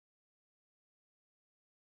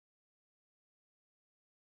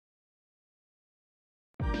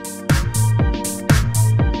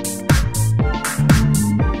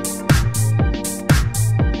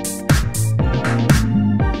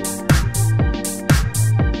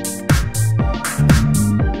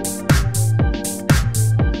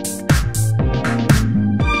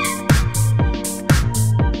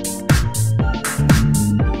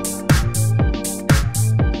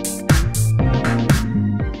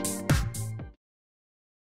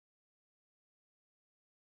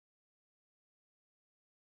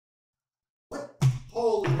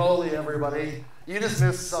moly, everybody. You just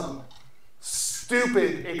missed some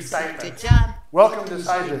stupid excitement. Good job. Welcome to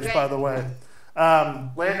Side Dish, by the way.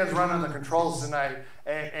 Landon's running the controls tonight.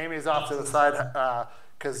 Amy's off to the side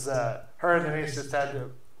because her and Denise just had to.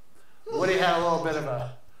 Woody had a little bit of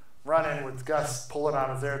a run-in with Gus pulling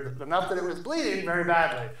on his ear, enough that it was bleeding very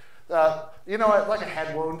badly. You know what? Like a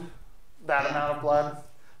head wound, that amount of blood.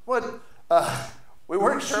 We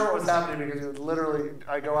weren't sure what was happening because it was literally,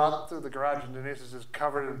 I go out through the garage and Denise is just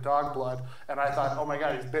covered in dog blood, and I thought, oh my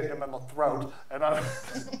God, he's bitten him in the throat. And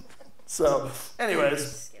so,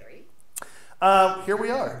 anyways, Scary. Here we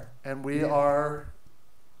are, and we are,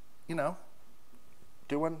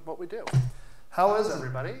 doing what we do. How is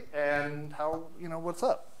everybody? And how, what's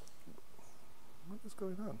up? What is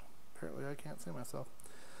going on? Apparently I can't see myself.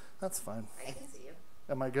 That's fine. I can see you.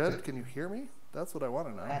 Am I good? Can you hear me? That's what I want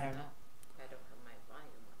to know. I don't know. I don't have my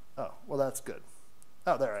volume on. Oh, well, that's good.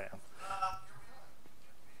 Oh, there I am.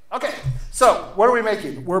 Okay, so what are we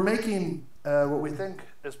making? We're making what we think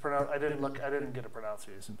is pronounced. I didn't get a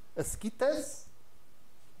pronunciation. Esquites?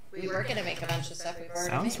 We were going to make a bunch of stuff we've already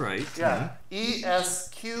Sounds made. right. Yeah.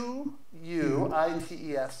 Esquites,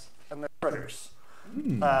 and they're fritters.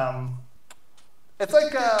 It's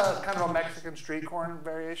like kind of a Mexican street corn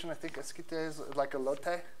variation. I think esquite is like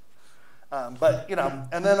elote. But,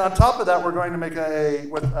 and then on top of that, we're going to make a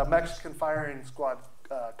Mexican firing squad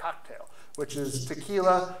cocktail, which is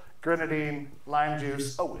tequila, grenadine, lime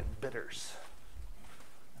juice, and bitters.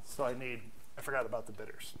 So I forgot about the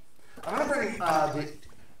bitters. I'm going to bring the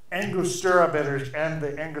Angostura bitters and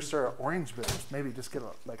the Angostura orange bitters. Maybe just get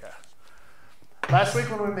last week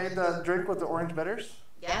when we made the drink with the orange bitters,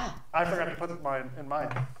 Yeah. I forgot to put mine in mine.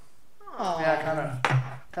 Oh. Yeah,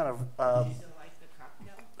 kind of.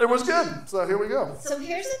 It was good. So here we go. So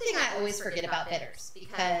here's the thing I always forget about bitters,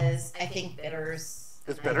 because I think bitters.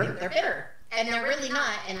 It's bitter? They're bitter. And they're really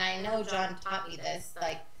not. And I know John taught me this.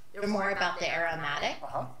 Like, they're more about the aromatic.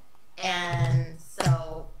 Uh-huh. And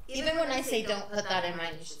so even when I say don't put that in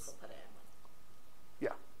mine, you should still put it in mine.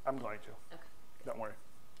 Yeah, I'm going to. Okay. Don't worry.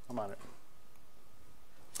 I'm on it.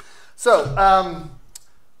 So,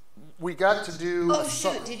 we got to do... Oh,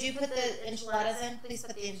 shoot. Did you put the enchiladas in? Please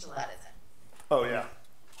put the enchiladas in. Oh, yeah.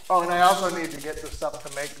 Oh, and I also need to get the stuff to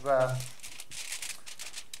make the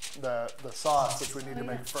sauce, which we need to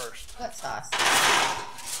make first. What sauce?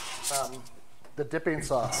 The dipping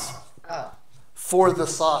sauce. Oh. For the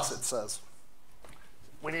sauce, it says.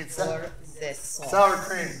 We need For this sauce. sour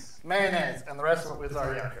cream, mayonnaise, and the rest of it was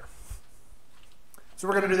already out here. So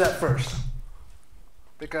we're going to do that first.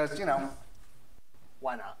 Because,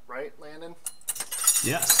 why not, right, Landon?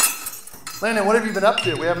 Yes. Landon, what have you been up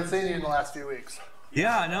to? We haven't seen you in the last few weeks.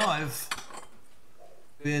 Yeah, no, I've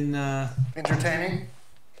been, Entertaining?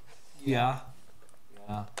 yeah.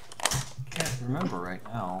 Can't remember right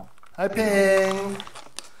now. Hi, Ping.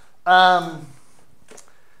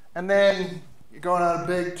 And then you're going on a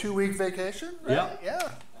big 2-week vacation, right? Yep.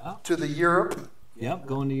 Yeah. Yeah. To the Europe. Yep,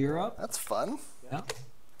 going to Europe. That's fun. Yeah.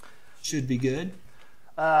 Should be good.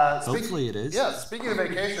 Hopefully it is. Yeah, speaking of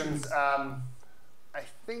vacations, I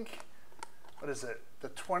think, what is it? The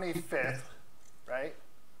 25th, right?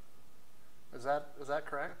 Is that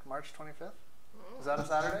correct? March 25th? Is that a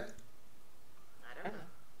Saturday? I don't know.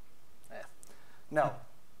 Yeah. No,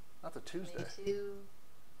 not the Tuesday. 22.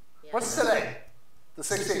 Yeah. What's today? The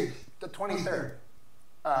 16th, the 23rd.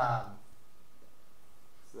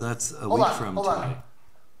 That's a Hold week on, from hold today. on.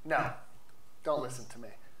 No, don't listen to me.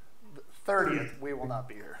 The 30th, we will not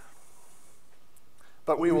be here.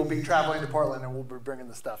 But we will be traveling to Portland and we'll be bringing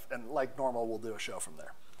the stuff. And like normal, we'll do a show from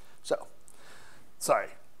there. So, sorry.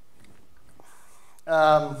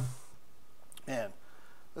 Man,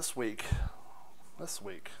 this week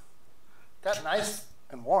got nice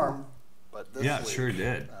and warm, but this Yeah, week, it sure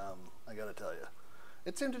did. I gotta tell you,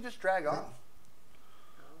 it seemed to just drag on.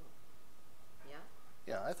 Yeah.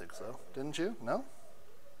 Yeah, I think so. Didn't you? No?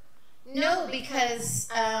 No, because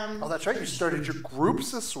Oh, that's right. You started your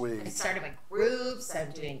groups this I week. started my groups. I'm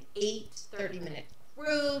doing 8 30-minute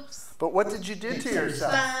groups. But what did you do to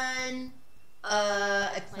yourself? Fun.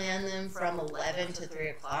 I plan them from 11 to 3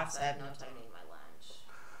 o'clock, so I have no time to eat my lunch.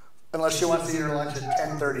 Unless she wants to eat her lunch at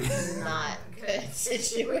 10:30. Not good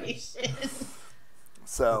situation.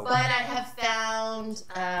 So. But I have found,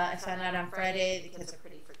 I found out on Friday, the kids are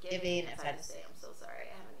pretty forgiving. I've had to say, I'm so sorry,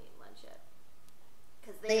 I haven't eaten lunch yet.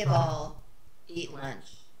 Because they all eat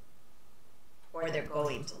lunch. Or they're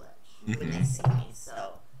going to lunch when they see me.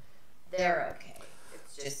 So they're okay.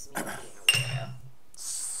 It's just me being a weirdo.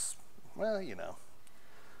 Well,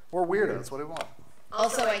 we're weirdos. What do you want?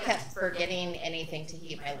 Also, I kept forgetting anything to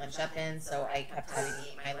heat my lunch up in, so I kept having to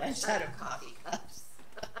eat my lunch out of coffee cups.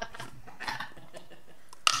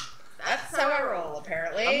 how I roll,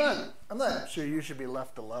 apparently. I'm not sure you should be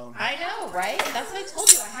left alone. I know, right? That's why I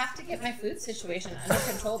told you I have to get my food situation under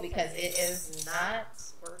control because it is not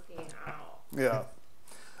working out. Yeah.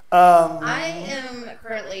 I am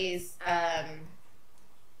currently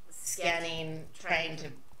scanning, trying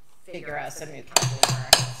to figure out some new couches for our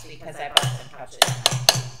house because I bought some couches and I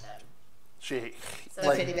hate them.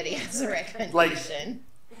 So if anybody has a recommendation.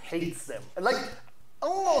 Hates them. Like,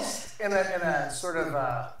 almost in a sort of...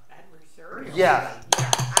 adversarial. Yeah.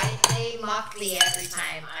 They mock me every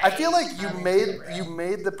time. I feel like you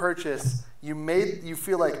made the purchase. You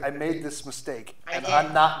feel like I made this mistake and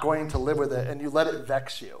I'm not going to live with it, and you let it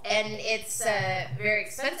vex you. And it's a very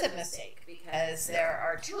expensive mistake because there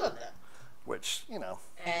are 2 of them. Which, you know.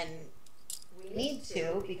 And we need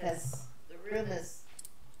to because the room is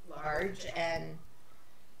large and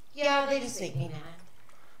yeah, they just make me mad.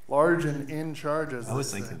 Large and in charge, as I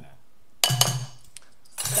was thinking that.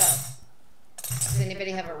 So, does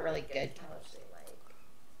anybody have a really good couch they like?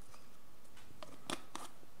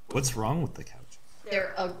 What's wrong with the couch?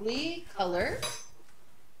 They're ugly color,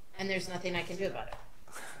 and there's nothing I can do about it.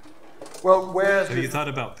 Well, whereas Have you thought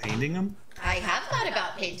about painting them? I have thought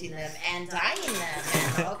about painting them and dyeing them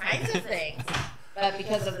and all kinds of things. But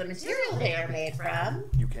because of the material they are made from,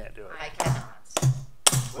 you can't do it. I cannot.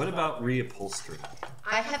 What about reupholstery?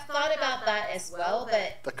 I have thought about that as well,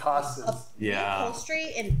 but The cost is...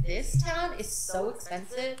 upholstery in this town is so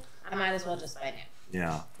expensive, I might as well just buy new.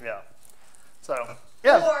 Yeah. Yeah. So,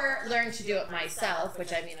 yeah. Or learn to do it myself,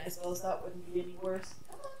 which I mean, I suppose that wouldn't be any worse.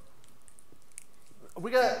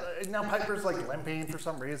 We got... Now Piper's like limping for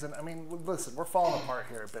some reason. I mean, listen, we're falling apart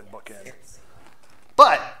here at Big Bookend.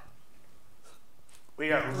 But we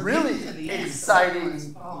got really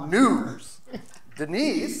exciting news.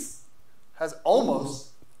 Denise has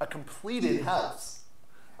almost a completed house.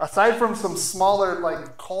 Aside from some smaller,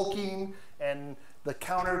 like, caulking and the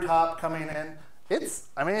countertop coming in, there's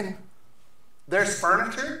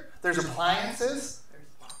furniture, there's appliances,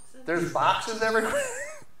 there's boxes everywhere.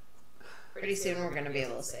 Pretty soon we're going to be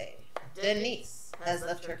able to say, Denise has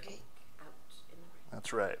left her cake out in the rain.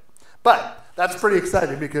 That's right. But that's pretty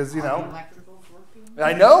exciting because, you know,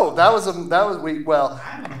 I know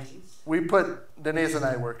we put Denise and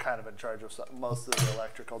I were kind of in charge of most of the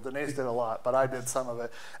electrical. Denise did a lot, but I did some of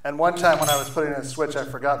it. And one time when I was putting in a switch, I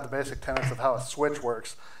forgot the basic tenets of how a switch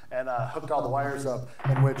works and hooked all the wires up,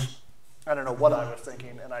 in which I don't know what I was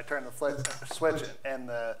thinking, and I turned the switch and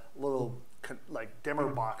the little like dimmer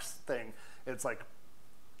box thing, it's like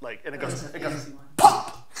and it goes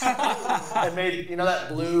pop and made, you know, that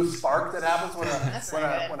blue spark that happens when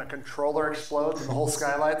a controller explodes and the whole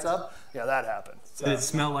sky lights up. Yeah, that happened. So. Did it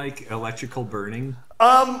smell like electrical burning?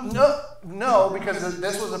 No, because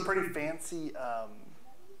this was a pretty fancy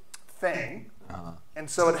thing, and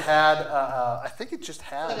so it had. I think it just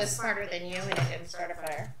had. So it was smarter than you, and it didn't start a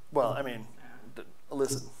fire. Well, I mean,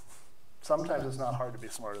 listen. Sometimes it's not hard to be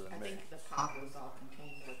smarter than me. I think the pop was all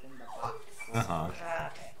contained within the box.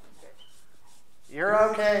 Okay. You're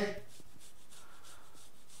okay.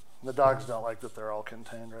 The dogs don't like that they're all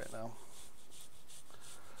contained right now.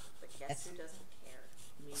 But guess who doesn't care?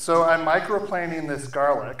 So I'm microplaning this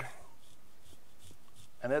garlic,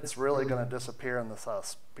 and it's really going to disappear in this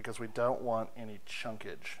sauce because we don't want any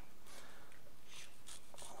chunkage.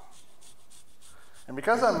 And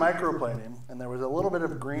because I'm microplaning, and there was a little bit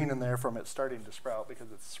of green in there from it starting to sprout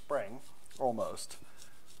because it's spring, almost.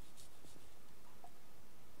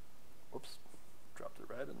 Whoops, dropped it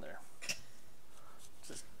right in there.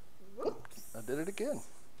 Just, whoops, I did it again.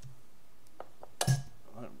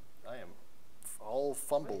 I am all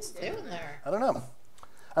fumbles. What are you doing there? I don't know.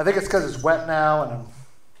 I think it's because it's wet now, and I'm,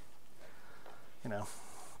 you know.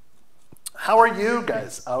 How are you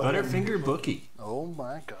guys out? Butterfinger Bookie. Oh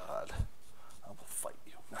my God. I will fight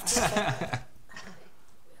you.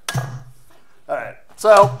 All right.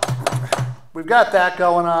 So we've got that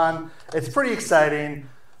going on. It's pretty exciting.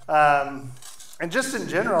 And just in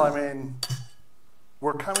general, I mean,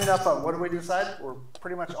 we're coming up on, what did we decide? We're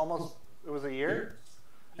pretty much almost, it was a year?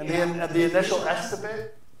 And the initial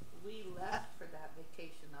estimate? We left for that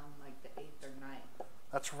vacation on like the 8th or 9th.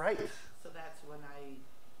 That's right. So that's when I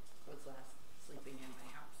was last sleeping in my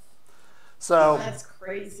house. So That's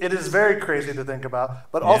crazy. it is very crazy to think about,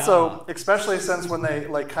 but also, especially since when they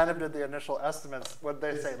like kind of did the initial estimates, what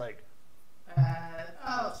did they say, like? 2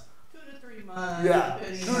 to 3 months. Yeah, 2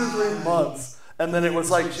 depending to 3 on- months. And then it was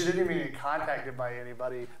like she didn't even get contacted by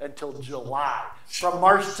anybody until July, from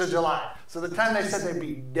March to July. So the time they said they'd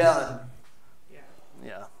be done. Yeah.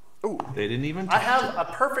 Yeah. Ooh. They didn't even I touch have it. a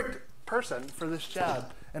perfect person for this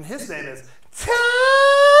job, and his name is Todd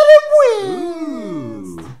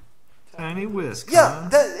Wins. Ooh. Tiny whisk. Yeah,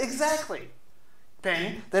 huh? exactly.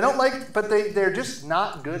 Dang. They don't like, but they're just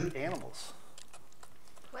not good animals.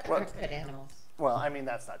 What are good animals? Well, I mean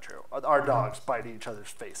that's not true. Our dogs bite each other's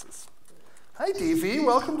faces. Hi, DV.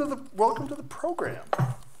 Welcome to the program.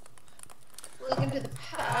 Welcome to the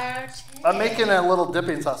party. I'm making a little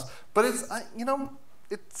dipping sauce, but it's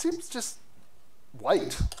it seems just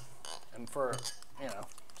white, and for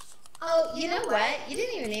Oh, you know what? You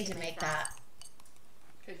didn't even need to make that.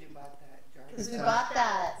 Because you bought that jar. Because we bought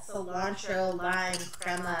that cilantro lime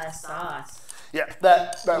crema sauce. Yeah,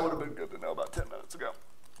 that would have been good to know about 10 minutes ago.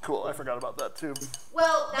 Cool, I forgot about that too.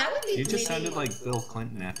 Well, that would be. You just sounded like Bill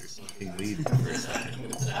Clinton after smoking weed for a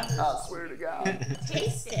second. I swear to God.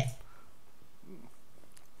 Taste it.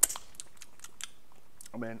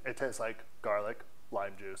 I mean, it tastes like garlic,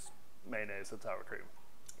 lime juice, mayonnaise, and sour cream.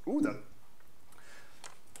 Ooh, that.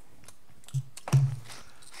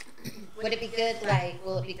 Would it be good? Like,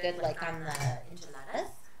 will it be good? Like on the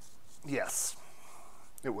enchiladas? Yes,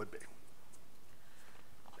 it would be.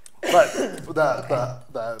 But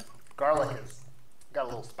the garlic has got a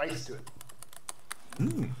little spice to it.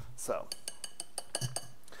 So,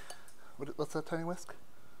 what's that, Tiny Whisk?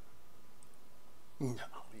 No,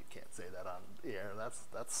 you can't say that on the air.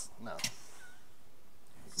 That's no.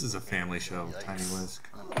 This is a family show, Yikes. Tiny Whisk.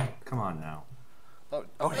 Come on now. Oh,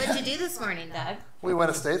 What'd yeah. you do this morning, Doug? We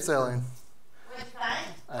went estate sailing. What'd you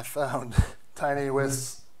find? I found Tiny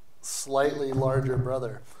Whisk's slightly larger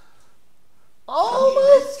brother.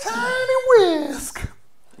 Almost Tiny Whisk.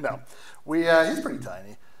 No, he's pretty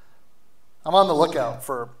tiny. I'm on the lookout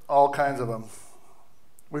for all kinds of them.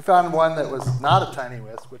 We found one that was not a Tiny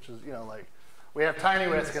Whisk, which is like we have Tiny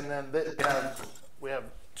Whisk, and then we have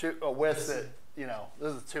a whisk that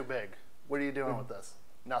this is too big. What are you doing with this?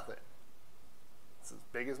 Nothing. It's as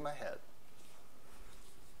big as my head.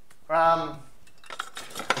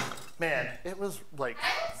 Man, it was like.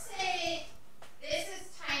 I would say this is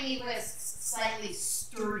Tiny Whisk's slightly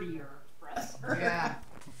sturdier brother. Yeah.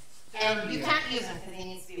 And you can't use him because he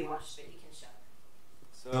needs to be washed, but you can show.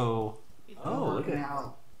 So, look at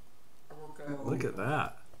Now, look at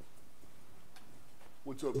that.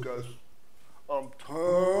 What's up, guys? I'm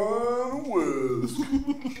Tiny Whisk.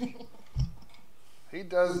 He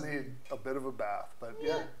does need a bit of a bath, but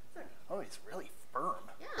yeah. Oh, he's really firm.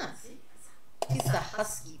 Yeah, see? He's the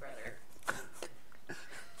husky brother.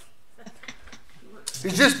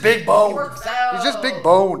 He's just big boned. works out. He's just big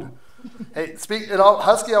boned. Hey,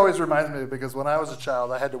 husky always reminds me because when I was a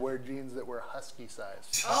child, I had to wear jeans that were husky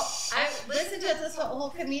sized. Oh, I listened to this whole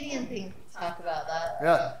comedian thing talk about that.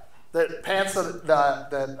 Yeah, that pants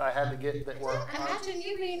that I had to get that were Imagine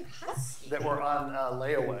you being husky. on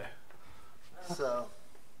layaway. So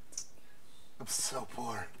I'm so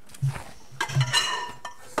poor.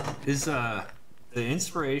 Is the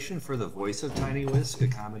inspiration for the voice of Tiny Whisk a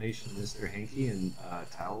combination of Mr. Hanky and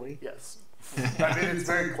Towley? Yes, I mean it's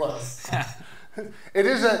very close.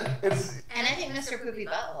 It's And I think Mr. Poopy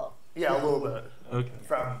Butthole. yeah, a little bit Okay.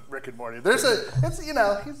 from Rick and Morty. He's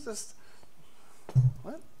just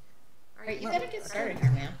what? All right, you better get started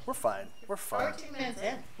here, man. We're fine. We're fine. 2 minutes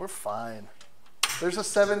in. We're fine. There's a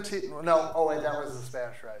 17. No, oh wait, that was the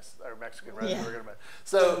Spanish rice or Mexican rice Yeah. we were gonna make.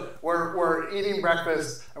 So we're eating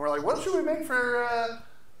breakfast and we're like, what should we make for?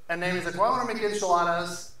 And Amy's like, well, I want to make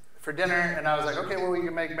enchiladas for dinner. And I was like, okay, well we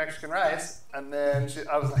can make Mexican rice. And then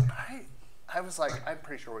I was like, I'm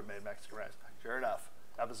pretty sure we made Mexican rice. Sure enough,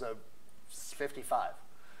 episode 55.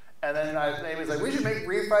 And then Amy's like, we should make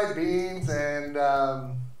refried beans and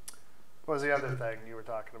what was the other thing you were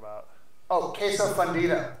talking about? Oh, queso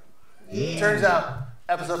fundido. Yeah. Turns out,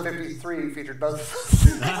 episode 53 featured both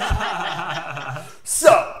of us.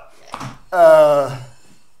 So,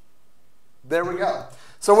 there we go.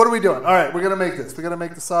 So what are we doing? All right, we're going to make this. We're going to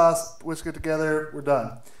make the sauce, whisk it together, we're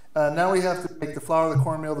done. Now we have to make the flour, the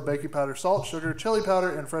cornmeal, the baking powder, salt, sugar, chili powder,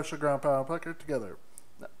 and freshly ground pepper together.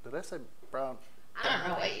 No, did I say brown? I don't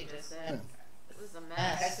know what you just said. This is a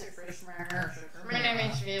mess.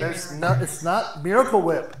 It's not Miracle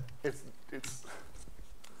Whip. It's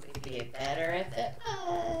We'd be better at that.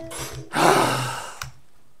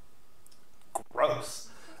 gross.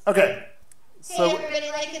 Okay. Hey, everybody,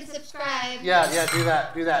 like and subscribe. Yeah, do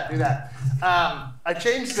that. I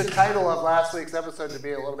changed the title of last week's episode to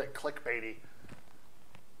be a little bit clickbaity.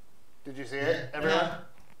 Did you see it, everyone?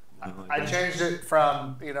 I changed it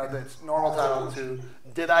from, the normal title to,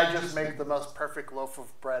 did I just make the most perfect loaf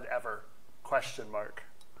of bread ever? ?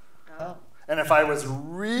 Oh. And if I was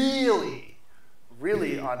really,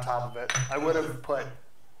 really on top of it, I would have put,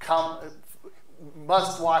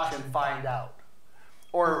 must watch and find out.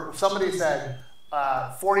 Or somebody said,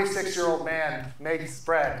 46-year-old man makes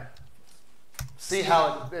bread, see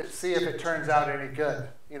if it turns out any good.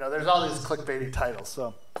 You know, there's all these clickbaity titles.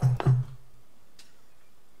 So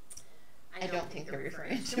I don't think they're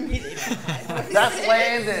referring to me. They don't have that's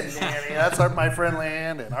Landon, Danny. That's my friend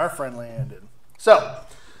Landon, our friend Landon. So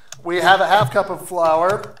we have a half cup of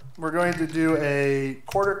flour. We're going to do a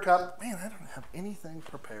quarter cup. Man, I don't have anything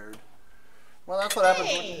prepared. Well, that's what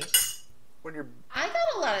happens when you're... I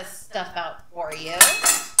got a lot of stuff out for you.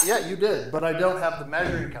 Yeah, you did, but I don't have the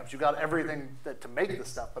measuring cups. You got everything to make the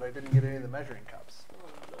stuff, but I didn't get any of the measuring cups.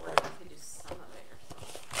 Oh, Lord, you could do some of it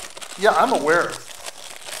yourself. Yeah, I'm aware.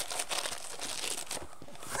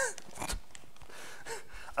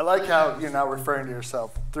 I like how you're now referring to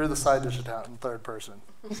yourself through the side dish account in third person.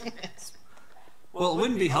 Well, it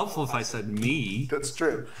wouldn't be helpful if I said me. That's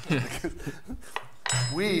true.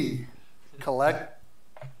 We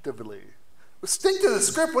collectively stick to the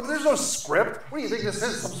script. There's no script. What do you think this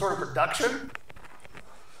is? Some sort of production?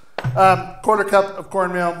 Quarter cup of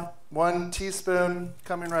cornmeal, 1 teaspoon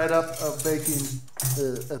coming right up of baking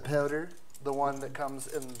powder, the one that comes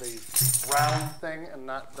in the round thing and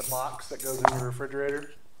not the box that goes in your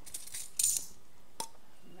refrigerator.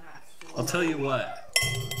 I'll tell you what.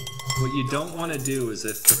 What you don't want to do is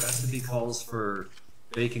if the recipe calls for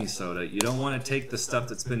baking soda, you don't want to take the stuff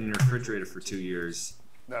that's been in your refrigerator for 2 years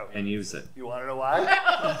and use it. You want to know why?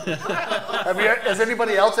 Has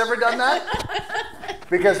anybody else ever done that?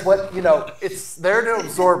 Because it's there to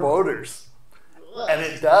absorb odors, and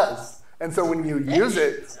it does. And so when you use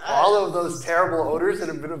it, all of those terrible odors that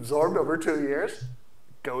have been absorbed over 2 years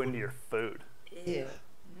go into your food. Ew.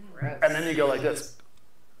 Gross. And then you go like this.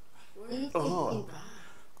 Oh,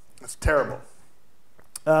 that's terrible.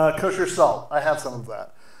 Kosher salt. I have some of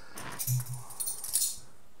that.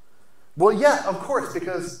 Well, yeah, of course,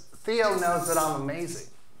 because Theo knows that I'm amazing.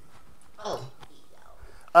 Oh,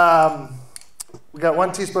 Theo. We got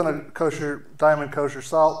 1 teaspoon of diamond kosher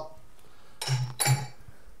salt.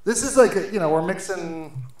 This is like we're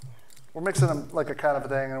mixing them like a kind of a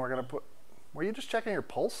thing, and we're gonna put. Were you just checking your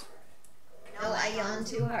pulse? No, I yawned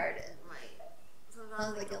too hard.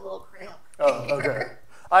 Sometimes like a little cramp. Oh, okay.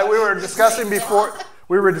 We were discussing before.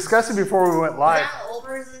 We went live. Is that old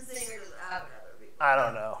person saying or just other people? I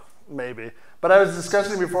don't know, maybe. But I was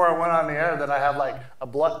discussing before I went on the air that I have like a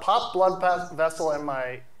popped blood vessel in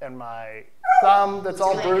my thumb that's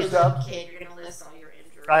all bruised up. Kid, you're gonna list all your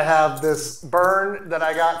injuries. I have this burn that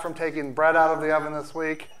I got from taking bread out of the oven this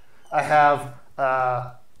week. I have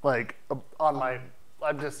I'm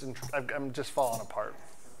just falling apart.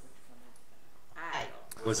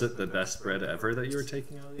 Was it the best bread ever that you were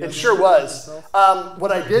taking out of the oven? It sure was.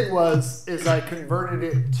 What I did is I converted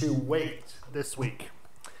it to weight this week.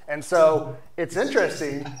 And so it's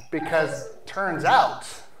interesting because turns out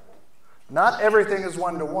not everything is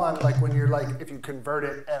 1-to-1 like when you're if you convert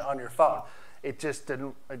it on your phone. It just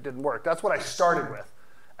didn't work. That's what I started with.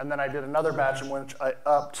 And then I did another batch in which I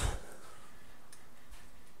upped.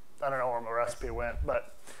 I don't know where my recipe went,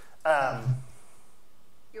 but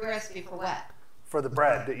your recipe for what? For the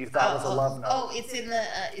bread that you thought was a love note. Oh, it's in the.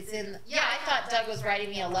 Yeah, I thought Doug was writing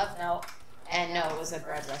me a love note, and no, it was a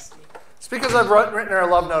bread recipe. It's because I've written her a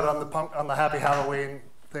love note on the Happy Halloween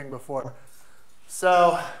thing before.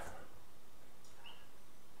 So,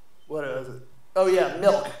 what is it? Oh yeah,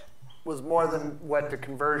 milk was more than what the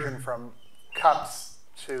conversion from cups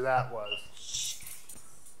to that was.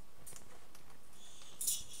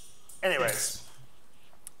 Anyways,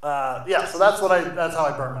 yeah. So that's how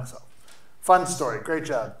I burn myself. Fun story. Great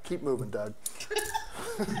job. Keep moving, Doug.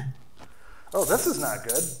 Oh, this is not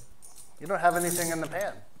good. You don't have anything in the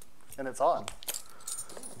pan, and it's on.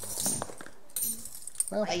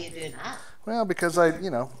 Well, why are you doing that? Well, because I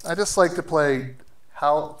just like to play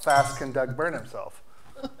how fast can Doug burn himself.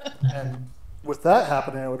 And with that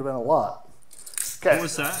happening, it would have been a lot. Okay. What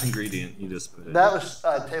was that ingredient you just put in? That was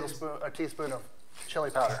a teaspoon of chili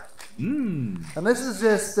powder. Mmm. And this is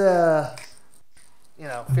just,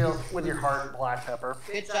 feel with your heart, black pepper.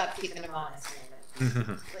 Good job keeping him honest,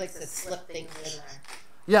 man. Likes to slip things in there.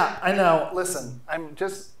 Yeah, I know. Listen, I'm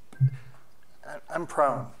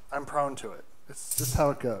prone. I'm prone to it. It's just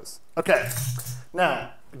how it goes. Okay.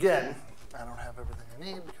 Now, again, I don't have everything I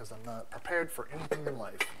need because I'm not prepared for anything in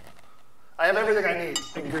life. I have everything I need,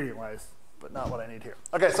 ingredient-wise, but not what I need here.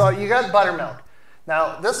 Okay, so you got buttermilk.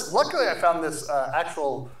 Now, luckily I found this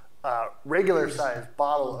actual regular-sized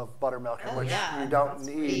bottle of buttermilk in which you don't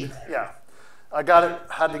need. Sweet. Yeah,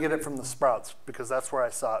 had to get it from the Sprouts because that's where I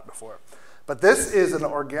saw it before. But this is an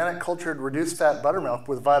organic, cultured, reduced-fat buttermilk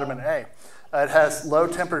with vitamin A. It has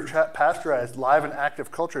low-temperature, pasteurized, live and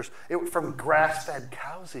active cultures. From grass-fed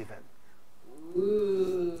cows, even.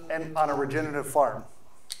 Ooh. And on a regenerative farm.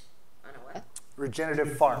 On a what?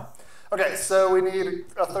 Regenerative Farm. Okay, so we need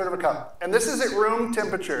a third of a cup. And this is at room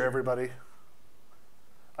temperature, everybody.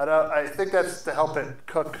 I think that's to help it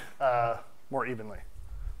cook more evenly.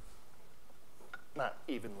 Not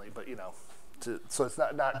evenly, but you know, so it's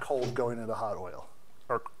not cold going into hot oil.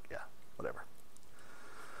 Or, yeah, whatever.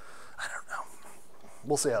 I don't know.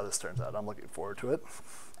 We'll see how this turns out. I'm looking forward to it.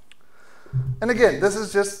 And again, this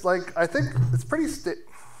is just like, I think it's pretty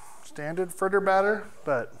standard fritter batter,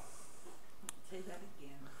 but. Say that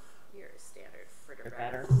again. Your standard fritter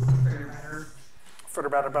batter. Fritter batter. Fritter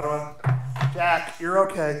batter, better. Jack, you're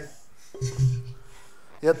okay.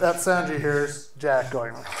 Yep, that sound you hear is Jack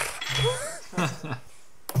going.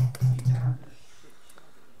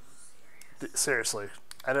 Seriously,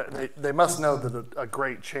 they must know that a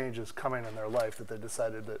great change is coming in their life, that they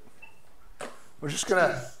decided that we're just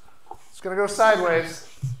gonna go sideways.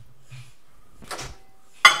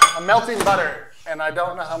 I'm melting butter, and I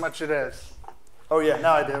don't know how much it is. Oh yeah,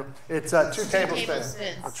 now I do. It's 2 tablespoons.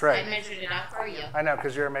 That's right. I measured it out for you. I know,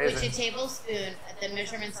 because you're amazing. Which a tablespoon, the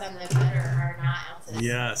measurements on the butter are not ounces.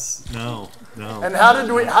 Yes. No. And how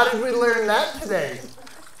did we learn that today?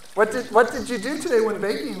 What did you do today when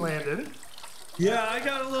baking landed? Yeah, I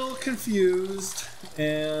got a little confused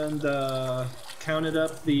and counted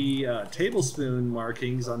up the tablespoon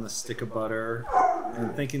markings on the stick of butter,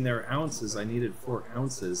 and thinking they were ounces. I needed 4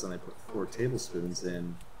 ounces, and I put 4 tablespoons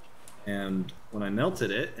in. And when I melted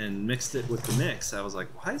it and mixed it with the mix, I was like,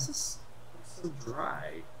 why is this so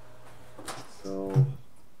dry? So,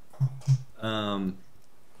 I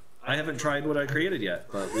haven't tried what I created yet,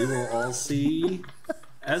 but we will all see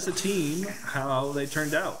as a team how they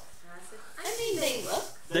turned out. I mean,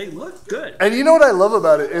 They look good. And you know what I love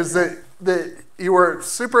about it is that you were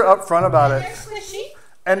super upfront about it. they're squishy.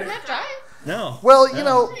 And They're not dry. No. well, no. you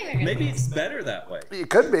know, Maybe it's better that way. it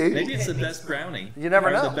could be. Maybe it's the best brownie. You never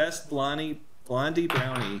or know. The best blondie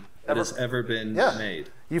brownie that has ever been made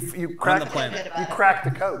You on cracked the planet. You cracked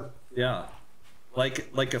the code. Yeah,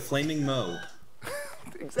 like a flaming moe.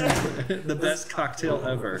 Exactly. The best cocktail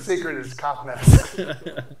ever. The secret is cock medicine.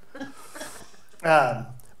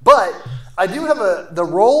 But I do have the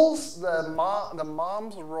rolls, the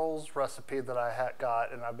mom's rolls recipe that I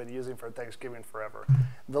got and I've been using for Thanksgiving forever.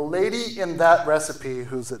 The lady in that recipe,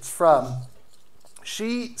 whose it's from,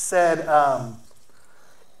 she said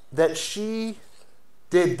that she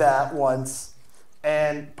did that once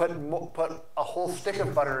and put a whole stick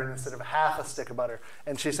of butter in instead of half a stick of butter,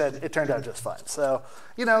 and she said it turned out just fine. So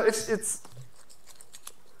you know, it's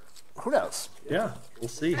who knows? Yeah, we'll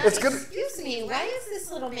see. It's good. Excuse me, why is this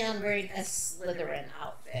little man wearing a Slytherin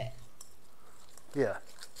outfit? Yeah.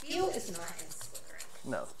 You is not in Slytherin.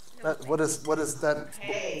 No. What is that?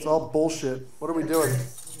 Hey. It's all bullshit. What are we doing?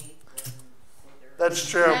 That's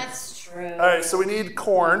true. That's true. All right, so we need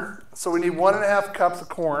corn. So we need 1.5 cups of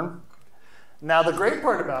corn. Now the great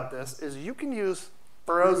part about this is you can use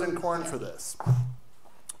frozen corn for this,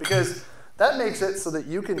 because that makes it so that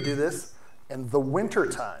you can do this in the winter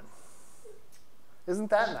time.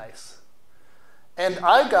 Isn't that nice? And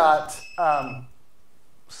I got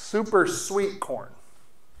super sweet corn.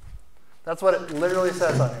 That's what it literally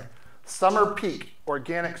says on here. Summer Peak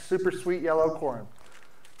organic super sweet yellow corn.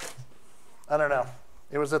 I don't know.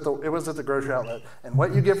 It was at the grocery outlet. And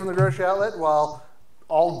what you get from the grocery outlet, well,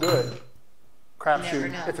 all good.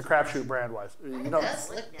 Crapshoot. It's a crapshoot brand wise. It does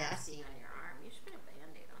look nasty on your arm. You should put a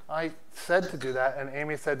Band-Aid on. I said to do that, and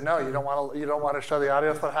Amy said no. You don't want to show the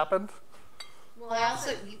audience what happened. Well, I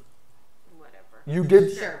also whatever. You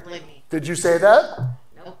did. Sure, believe me. Did you say that?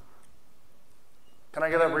 Nope. Can I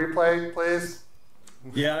get a replay, please?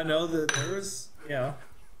 Yeah, I know that there was. Yeah.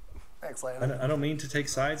 Thanks, Landon. I don't mean to take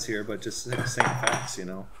sides here, but just saying facts, you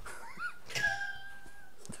know.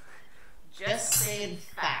 Just saying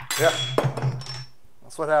facts. Yeah.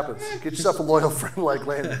 That's what happens. Get yourself a loyal friend like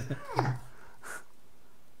Landon. I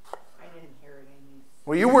didn't hear it, Amy.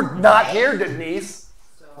 Well, you were not here, Denise.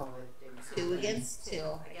 So it didn't. 2 against 2.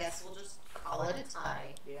 I guess we'll just call it a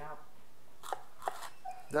tie. Yeah.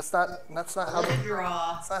 That's not how. A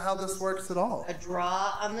draw. That's not how this works at all. A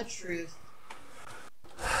draw on the truth.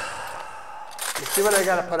 You see what I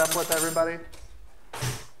got to put up with, everybody?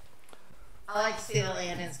 I like to see that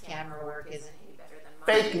Landon's camera work isn't any better than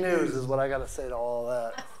mine. Fake news is what I got to say to all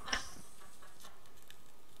that.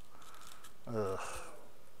 Ugh.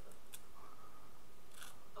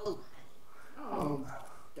 Oh.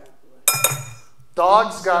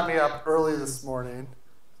 Dogs got me up early this morning,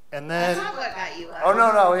 and then. That's not what got you up. Oh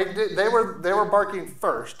no! They were barking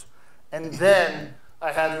first, and then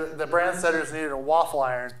I had the brand setters needed a waffle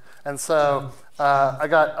iron, and so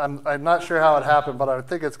I'm not sure how it happened, but I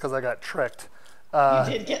think it's because I got tricked. You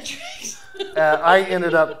did get tricked. I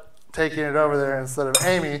ended up taking it over there instead of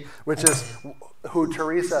Amy, which is who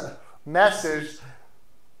Teresa messaged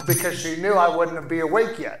because she knew I wouldn't be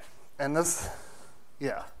awake yet. And this,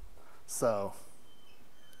 yeah. So,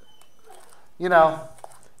 you know,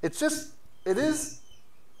 it's just, it is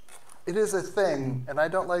a thing, and I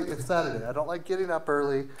don't like, it's Saturday. I don't like getting up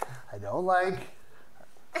early. I don't like,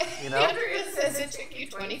 you know. Andrea says it took you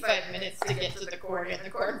 25 minutes to get to the corn in the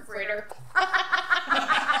corn fritter.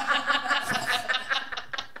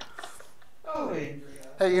 Oh, Andrea.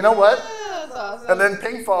 Hey, you know what? That's awesome. And then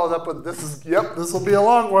Pink followed up with, this will be a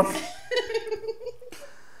long one.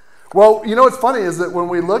 Well, you know what's funny is that when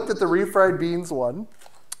we looked at the refried beans one,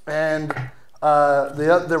 and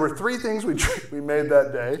there were 3 things we made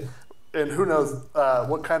that day, and who knows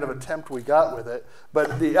what kind of attempt we got with it,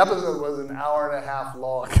 but the episode was an hour and a half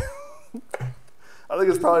long. I think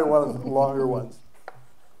it's probably one of the longer ones.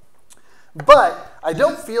 But I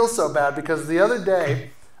don't feel so bad because the other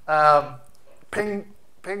day, Ping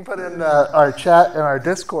put in our chat in our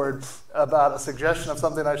Discord about a suggestion of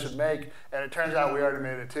something I should make, and it turns out we already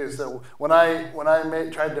made it too. So when I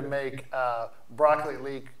tried to make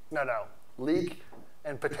broccoli leek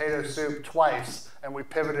and potato soup twice, and we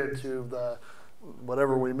pivoted to the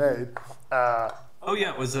whatever we made. Oh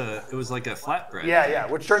yeah, it was like a flatbread. Yeah,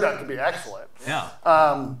 which turned out to be excellent. Yeah.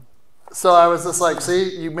 So I was just like,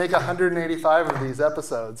 see, you make 185 of these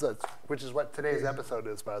episodes, which is what today's episode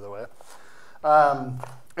is, by the way.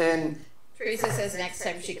 And Teresa says next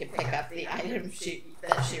time she can pick up the item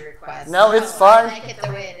that she requests. No, it's fine. I like it the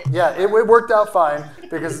way it is. Yeah, it worked out fine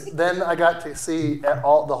because then I got to see the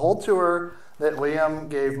whole tour that Liam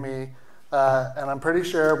gave me, and I'm pretty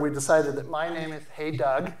sure we decided that my name is Hey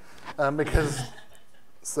Doug, because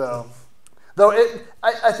though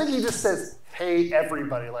I think he just says Hey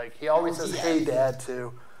everybody, like he always says Hey Dad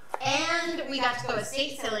too. And we got to go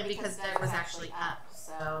estate sailing because Doug was actually up,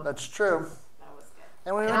 so That's true. that was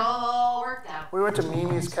good. And It all worked out. we went to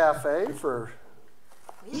Mimi's Cafe for.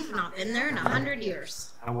 We've not been there in 100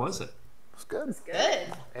 years. How was it? It's good.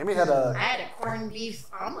 Good. Amy had I had a corned beef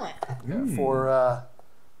omelet.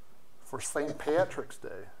 for St. Patrick's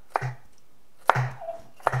Day.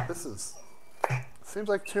 This seems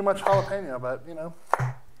like too much jalapeno, but you know,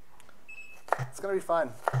 it's gonna be fine.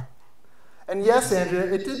 And yes,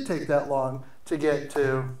 Andrea, it did take that long to get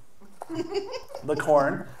to the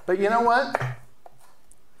corn, but you know what?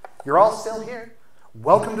 You're all still here.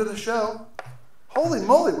 Welcome to the show. Holy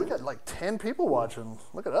moly, we got like 10 people watching.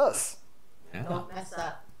 Look at us. Yeah. Don't mess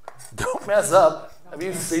up. Don't mess up. Have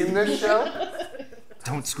you seen this show?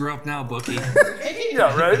 Don't screw up now, bookie.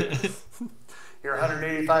 Yeah, right? You're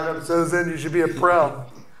 185 episodes in, you should be a pro.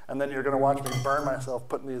 And then you're going to watch me burn myself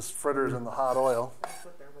putting these fritters in the hot oil. That's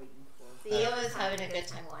what they're waiting for. Theo is having a good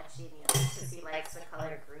time watching you because he likes the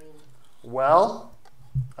color green. Well,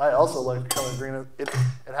 I also like the color green. It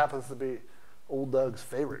happens to be Old Doug's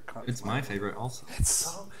favorite color. It's my favorite also. It's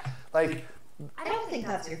so, like, I don't think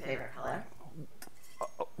that's your favorite color.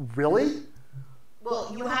 really?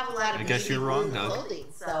 Well, you have a lot of I guess navy you're wrong, blue Doug. clothing,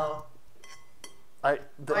 so I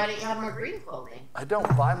why don't you have more green clothing?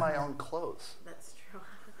 don't buy my own clothes. That's true.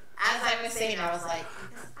 As I was saying, I was like,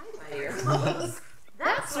 I buy your clothes.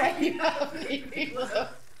 That's why you have navy blue.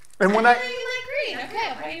 And when I know you like green. Okay,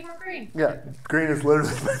 I'll buy you more green. yeah, green is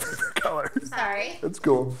literally my favorite color. Sorry. It's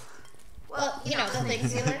cool. Well, you know, the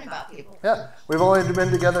things you learn about people. Yeah, we've only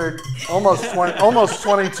been together almost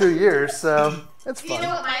 22 years, so it's Do you know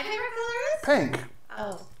fun. what my favorite color is? Pink.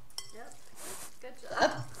 Oh. Yep. Good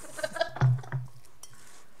job.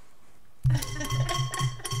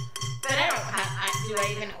 But I don't have, do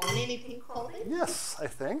I even own any pink clothing? Yes, I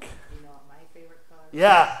think. You know what my favorite color is?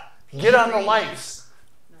 Yeah, get on the likes.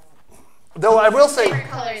 No. Though I will My say, favorite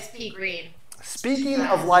color is pea green. speaking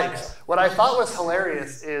of likes, what I thought was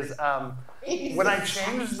hilarious is when I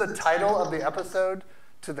changed the title of the episode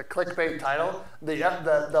to the clickbait title,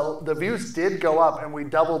 the views did go up, and we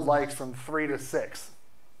doubled likes from 3 to 6.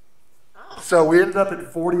 Oh. So we ended up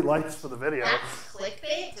at 40 likes for the video. That's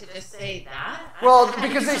clickbait to just say that? Well, I thought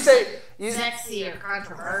because it they was say sexy or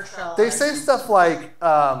controversial. they say stuff like,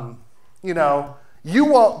 you know, you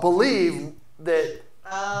won't believe that,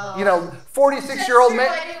 Oh. you know, 46-year-old man.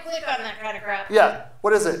 I didn't click on that kind of crap. Yeah,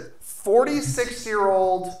 what is it?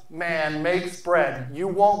 46-year-old man makes bread. You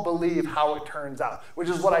won't believe how it turns out, which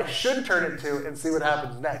is what I should turn it to and see what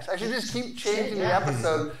happens next. I should just keep changing the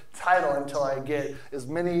episode title until I get as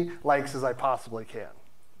many likes as I possibly can.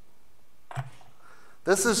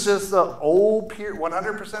 This is just the old pure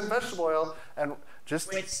 100% vegetable oil, and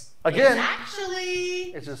just Which again, is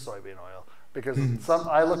actually it's just soybean oil. because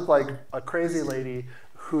I look like a crazy lady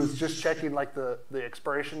who's just checking like the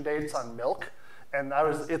expiration dates on milk, and I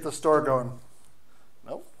was at the store going,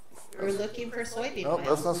 nope. We're looking for soybean oil. Nope,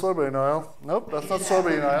 that's not soybean oil. Nope, that's not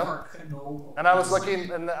soybean oil. And I was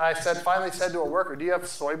looking, and I finally said to a worker, do you have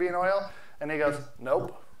soybean oil? And he goes,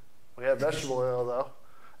 nope. We have vegetable oil, though.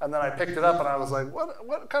 And then I picked it up, and I was like,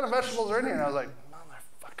 what kind of vegetables are in here? And I was like,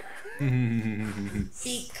 motherfucker.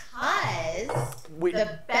 Because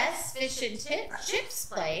the best fish and chips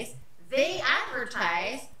place, they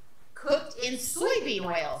advertise cooked in soybean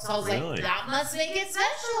oil. So I was like, that must make it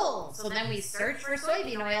special. So then we searched for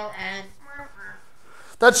soybean oil, and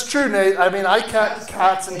that's true, Nate. I mean, I kept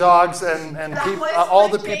cats and dogs and people, all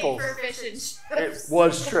the people. It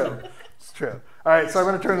was true. It's true. All right, so I'm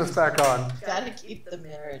going to turn this back on. Gotta keep the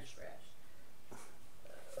marriage fresh.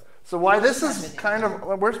 So why this is kind of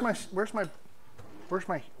where's my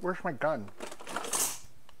gun?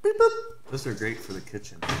 Beep, boop. Those are great for the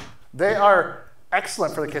kitchen. They are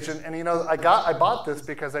excellent for the kitchen, and you know I bought this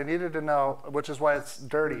because I needed to know, which is why it's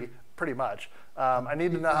dirty, pretty much. I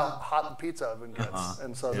need to know how hot the pizza oven gets,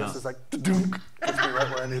 and so this is like gets me right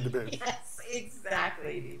where I need to be. Yes,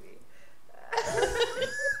 exactly,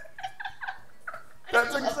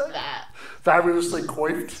 That's exactly that. Fabulously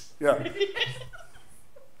coiffed. Yeah.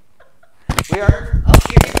 We are. Oh,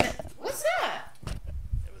 you're gonna. What's that?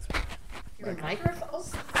 It was your microphone.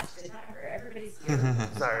 Did that hurt everybody's ear?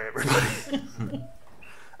 Sorry, everybody.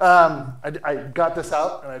 I got this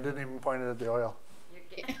out and I didn't even point it at the oil. You're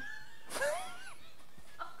kidding.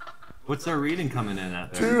 What's our reading coming in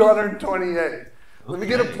at there? 228. Okay. Let me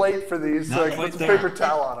get a plate for these so I can put some paper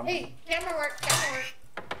towel on them. Hey, camera work.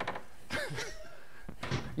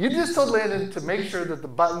 You just told Landon to make sure that the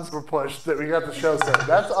buttons were pushed, that we got the show started.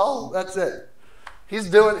 That's all. That's it. He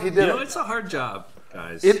did it. It's a hard job,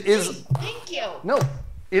 guys. It is. Thank you. No,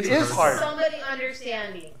 it is hard. Somebody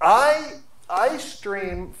understanding. I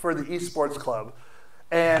stream for the esports club,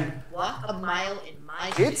 and walk a mile in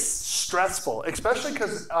my it's stressful, especially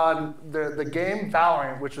because on the game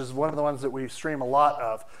Valorant, which is one of the ones that we stream a lot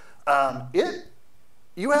of,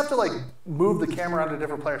 you have to like move the camera onto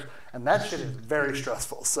different players, and that shit is very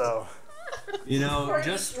stressful. So,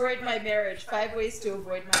 destroyed my marriage. 5 ways to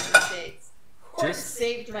avoid my mistakes. Or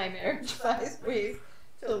saved my marriage. 5 ways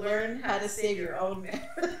to learn how to save your own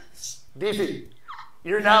marriage. Beefy,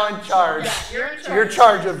 you're now in charge. Yeah, you're in charge. You're in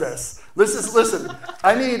charge of this. Listen.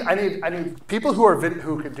 I need people who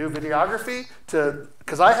can do videography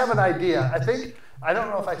because I have an idea. I don't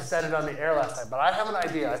know if I said it on the air last time, but I have an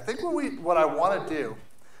idea. I think what I want to do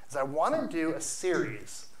is I want to do a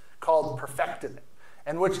series called Perfected It,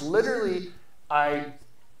 in which literally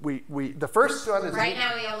the first one is right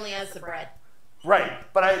now he only has the bread. Right,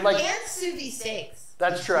 but I like and sous vide steaks.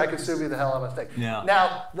 That's true. I could sous vide the hell out of a steak. Yeah.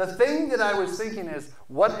 Now the thing that I was thinking is,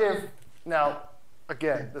 what if now?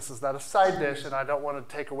 Again, this is not a side dish, and I don't want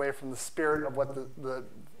to take away from the spirit of what the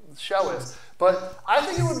show is. But I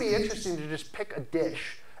think it would be interesting to just pick a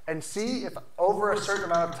dish and see if over a certain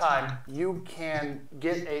amount of time you can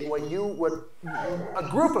get a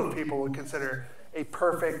group of people would consider a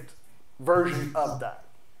perfect version of that.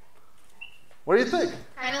 What do you think?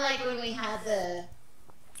 Kind of like when we had the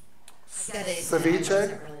ceviche.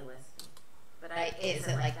 But is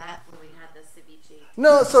it like that when we had the ceviche?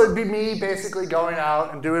 No, so it'd be me basically going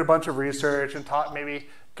out and doing a bunch of research and maybe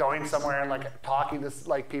going somewhere and like talking to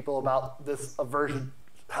like people about this version,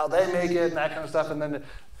 how they make it and that kind of stuff. And then,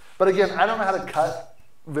 but again, I don't know how to cut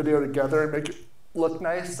video together and make it look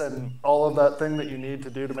nice and all of that thing that you need to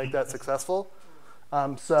do to make that successful.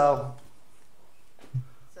 So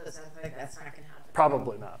it sounds like that's not going to happen.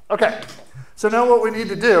 Probably not. Okay, so now what we need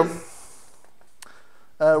to do,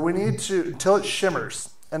 we need to, until it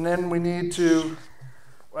shimmers, and then we need to,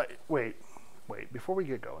 wait, before we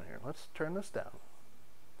get going here, let's turn this down.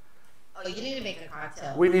 Oh, you need to make a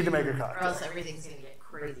cocktail. We need to make a cocktail. Or else everything's going to get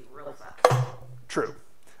crazy real fast. True.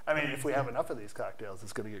 I mean, if we have enough of these cocktails,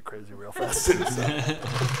 it's going to get crazy real fast too. So.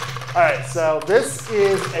 All right, so this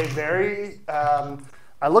is a very,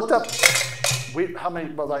 I looked up, how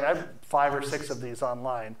many, well, like I have 5 or 6 of these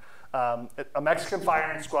online. A Mexican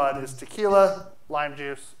firing squad is tequila, lime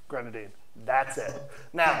juice, grenadine. That's it.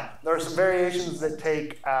 Now, there are some variations that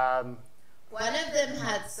take... one of them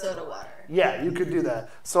had soda water. Yeah, you could do that.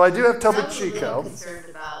 So I do have Topo Chico. I'm concerned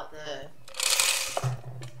about the...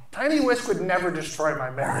 Tiny Whisk would never destroy my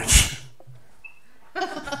marriage.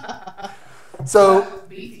 So...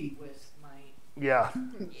 Beefy Whisk might. Yeah.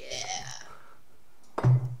 Yeah.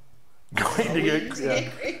 Going to get yeah.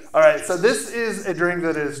 All right, so this is a drink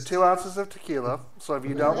that is 2 ounces of tequila. So if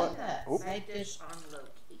you don't want... Side dish on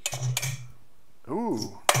location.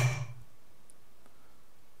 Ooh.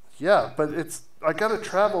 Yeah, but I got to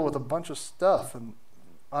travel with a bunch of stuff, and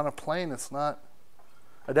on a plane, it's not.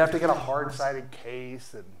 I'd have to get a hard-sided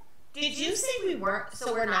case and. Did you say we weren't?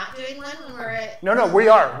 So we're not doing one when we're at. No, we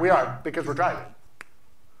are because we're driving.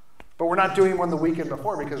 But we're not doing one the weekend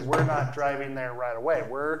before because we're not driving there right away.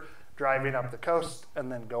 We're driving up the coast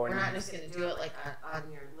and then going. We're not just going to do it like on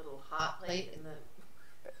your little hot plate in the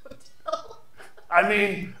hotel. I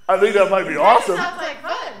mean, I think that might be awesome. Sounds like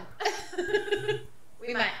fun.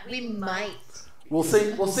 We might. We'll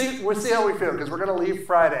see how we feel because we're going to leave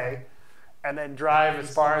Friday and then drive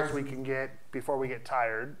as far as we can get before we get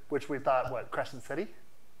tired, which we thought, Crescent City?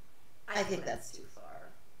 I think that's too far.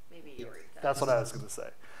 Maybe Eureka. That's what I was going to say.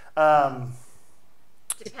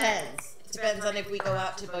 Depends. It depends on if we go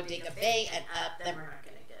out to Bodega Bay and up, then we're not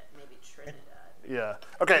going to get maybe Trinidad. Yeah.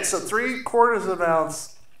 Okay, so 3/4 of an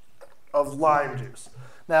ounce of lime juice.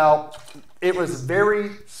 Now, it was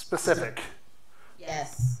very specific.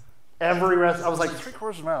 Yes. Every rest, I was like, 3/4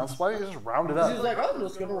 of an ounce? Why don't you just round it up? He's like, I'm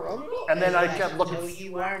just going to round it up. And then I kept looking No,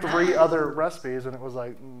 you are at not. 3 other recipes, and it was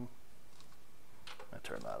like, I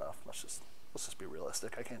turned that off. Let's just be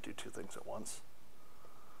realistic. I can't do 2 things at once.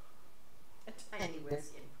 A tiny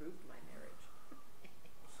whiskey improved my marriage.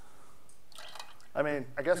 I mean,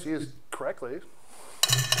 I guess used correctly.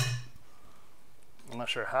 I'm not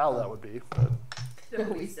sure how that would be, but. You know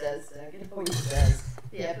what he says, Doug. You know what he says.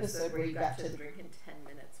 The episode where you got to drink in 10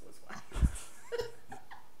 minutes was wise.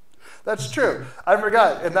 That's true. I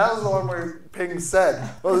forgot. And that was the one where Ping said,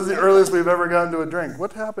 well, this is the earliest we've ever gotten to a drink.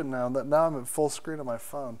 What happened now? Now I'm at full screen on my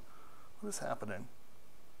phone. What is happening?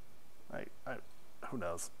 Who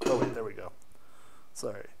knows? Oh, wait, there we go.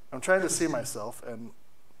 Sorry. I'm trying to see myself, and...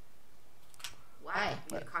 Why?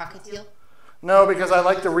 You a cockatiel? No, because I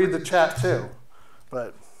like to read the chat, too.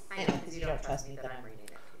 But... I know, because you don't trust me that I'm reading it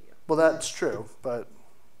to you. Well, that's true, but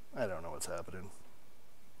I don't know what's happening.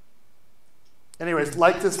 Anyways,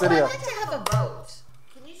 like this video. I'd like to have a vote.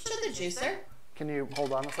 Can you show the juicer? Can you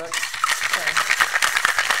hold on a sec? Sorry.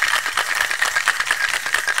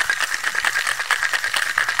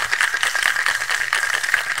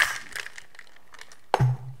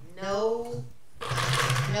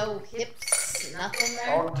 No hips, nothing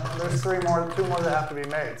there? Oh, there's 2 more that have to be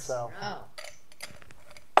made, so. Oh.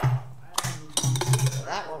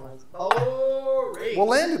 That one was boring. Well,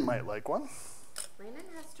 Landon might like one. Landon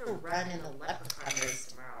has to run in the leprechaun race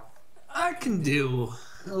tomorrow. I can do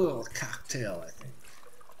a little cocktail, I think.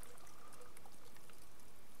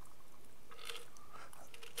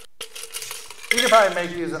 You could probably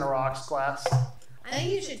make these in a rocks glass. I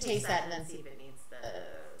think you should taste that and then see if it needs the...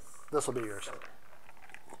 This will be yours.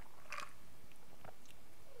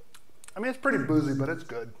 I mean, it's pretty boozy, but it's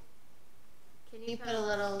good. Can you put a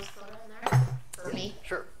little soda in there for me?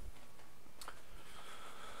 Sure.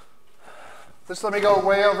 Just let me go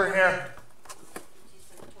way over here.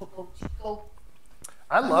 Topo Chico.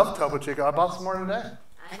 I love Topo Chico. I bought some more today.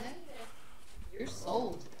 I know you did. You're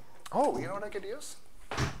sold. Oh, you know what I could use?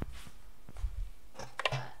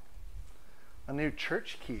 A new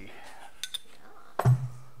church key.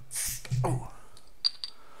 Oh.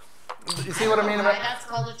 You see what I mean about? Why that's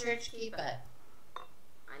called a church key, but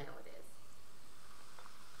I know it is.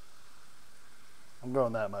 I'm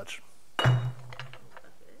going that much. Maybe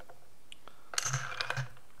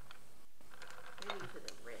to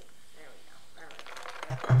the ring. There we go. There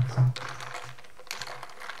we go.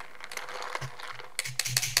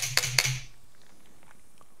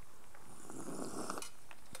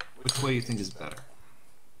 Which way you think is better?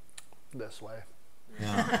 This way.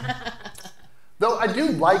 Yeah. Though I do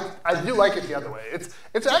like it the other way.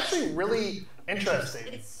 It's actually really interesting.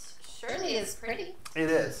 It surely is pretty. It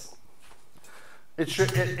is. It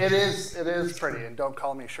is pretty, and don't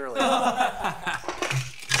call me Shirley.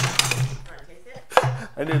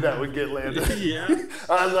 I knew that would get Landon. Yeah.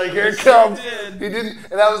 I was like, here it comes. He didn't,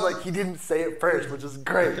 and I was like, he didn't say it first, which is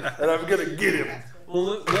great, and I'm gonna get him.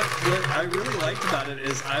 Well, what I really liked about it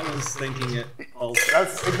is I was thinking it also.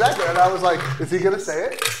 That's exactly, and I was like, is he gonna say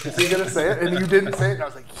it? Is he gonna say it? And you didn't say it, and I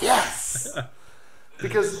was like, yes.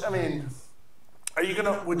 Because I mean,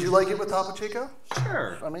 would you like it with Topo Chico?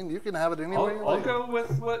 Sure. I mean, you can have it any way you I'll like. go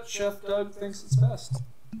with what Chef Doug thinks is best.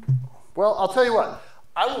 Well, I'll tell you what.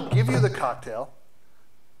 I will give you the cocktail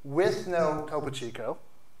with no Topo Chico,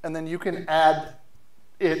 and then you can add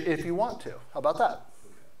it if you want to. How about that?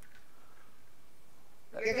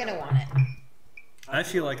 You're gonna want it. I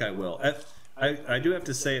feel like I will. I do have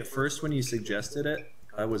to say, at first when you suggested it,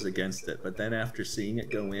 I was against it, but then after seeing it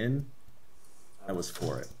go in, I was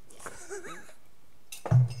for it.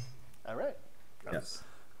 All right. Yes.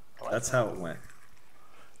 That's how it went.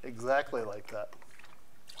 Exactly like that.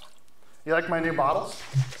 You like my new bottles?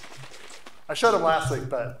 I showed him last week,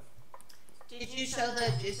 but Did you show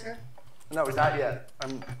the juicer? no, not yet.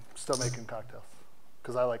 I'm still making cocktails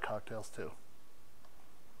because I like cocktails too.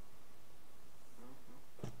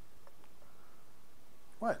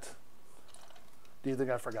 What? Do you think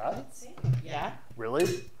I forgot? Yeah.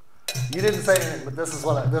 Really? You didn't say anything, but this is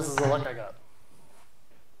the look I got.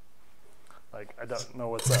 Like, I don't know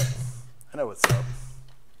what's up. I know what's up.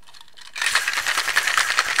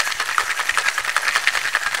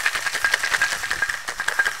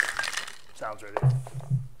 Sounds ready.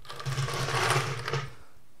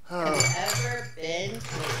 Have you ever been to a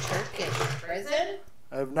Turkish prison?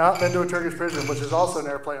 I have not been to a Turkish prison, which is also an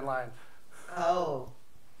airplane line. Oh.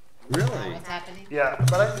 Really? What's happening? Yeah,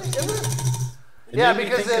 but I think yeah,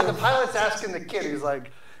 because the pilot's asking the kid, he's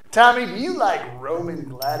like, Tommy, do you like Roman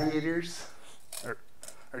gladiators?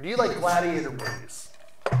 Or do you like gladiator movies?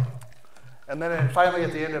 And then finally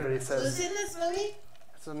at the end of it, he says... Who's in this movie?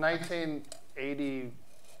 It's a 1980...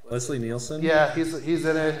 Leslie Nielsen? Yeah, he's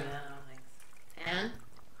in it. No, and?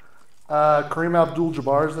 Kareem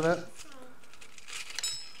Abdul-Jabbar's in it.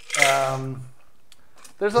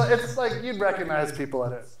 It's like you'd recognize people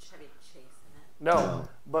in it. Chevy Chase in it. No,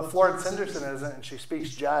 but Florence Henderson isn't, and she speaks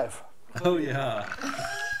jive. Oh, yeah.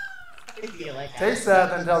 I feel like Taste that,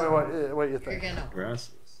 then tell me what you You're think. gonna.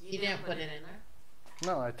 Gracias. You didn't put it in there.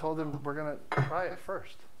 No, I told him we're gonna try it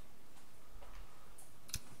first.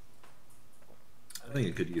 I think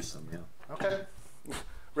it could use some, yeah. Okay.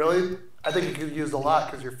 Really? I think you could use a lot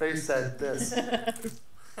because your face said this.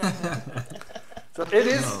 So it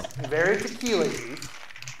is very tequila-y.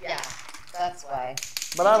 Yeah, that's why.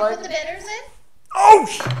 But I like. Put the bitters in. Oh,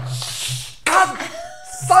 God,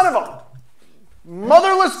 son of a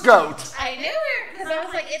motherless goat. I knew it because I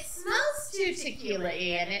was like, it smells too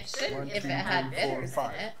tequila-y, and it shouldn't 1, if 2, it had 3, 4, bitters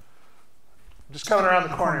 5. in it. Just coming around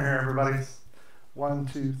the corner here, everybody. 1,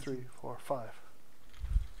 2, 3, 4, 5.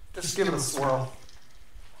 Just give it a swirl.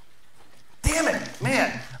 Damn it,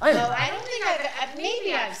 man! No, I don't think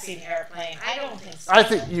maybe I've seen Airplane. I don't think so. I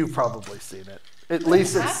think you've probably seen it. At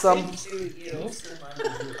least it's some. To you.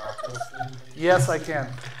 Yes, I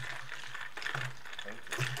can.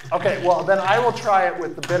 Okay, well then I will try it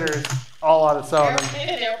with the bitters all on its own. Airplane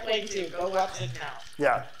and Airplane 2. Go watch it now.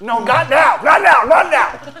 Yeah. No, not now! Not now! Not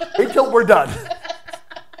now! Wait till we're done.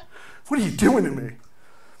 What are you doing to me?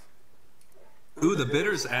 Ooh, the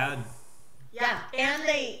bitters add. Yeah, and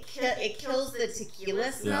it kills the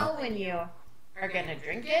tequila smell when you are gonna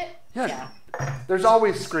drink it. Yeah. There's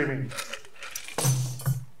always screaming.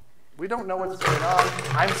 We don't know what's going on.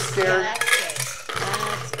 I'm Yeah, scared. that's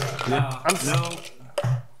good. That's good. Yeah,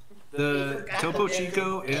 the Topo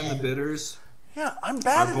Chico and the bitters Yeah, I'm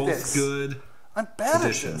bad are at both this. good I'm bad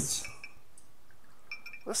additions. at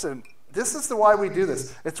this. Listen, this is why we do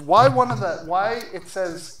this. It's why why it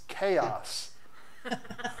says chaos.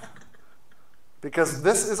 Because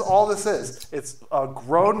this is all this is. It's a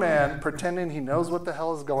grown man pretending he knows what the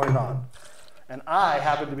hell is going on. And I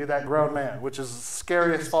happen to be that grown man, which is the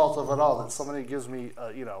scariest fault of it all, that somebody gives me,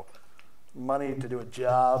 money to do a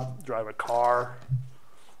job, drive a car.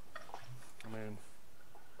 I mean,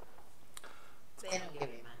 They don't give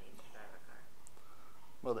you money to drive a car.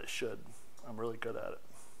 well, they should. I'm really good at it.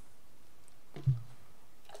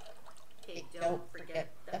 Okay, don't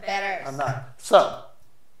forget the bitters. I'm not. So,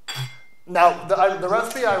 now the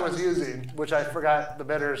recipe I was using, which I forgot the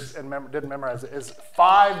bitters and didn't memorize it, is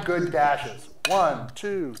 5 good dashes. 1,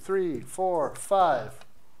 2, 3, 4, 5.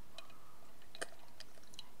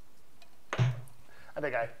 I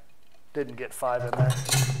think I didn't get 5 in there.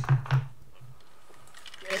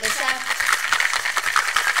 You're the chef.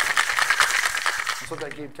 That's what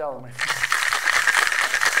they keep telling me.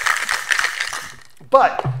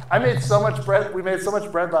 But I made so much bread. We made so much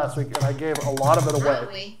bread last week, and I gave a lot of it away.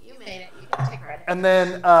 Not we. You made it. You can take credit. And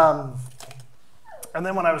then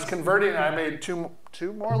when I was converting, I made two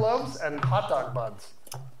more loaves and hot dog buns.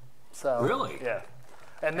 So Really? Yeah.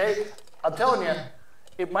 And I'm telling you,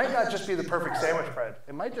 it might not just be the perfect sandwich bread.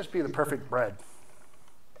 It might just be the perfect bread.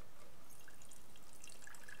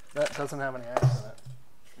 That doesn't have any ice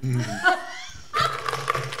in it.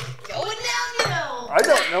 Going downhill. I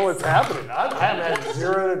don't know what's happening. I haven't had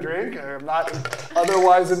 0 to drink. I'm not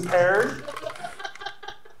otherwise impaired.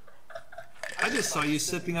 I just saw you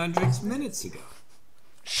sipping on drinks minutes ago.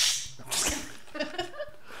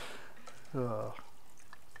 Oh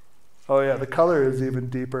yeah, the color is even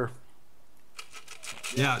deeper.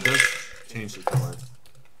 Yeah, it does change the color.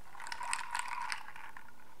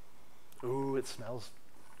 Ooh, it smells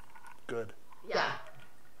good. Yeah.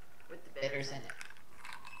 With the bitters in it.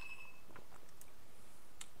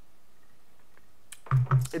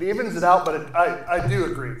 It evens it out, but I do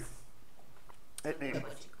agree.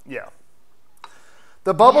 Yeah.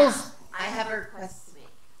 The bubbles. I have a request to make.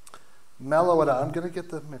 Mellow it out. I'm gonna get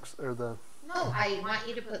the mix or the. No, I want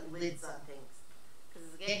you to put lids on things because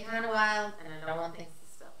it's getting kind of wild, and I don't want things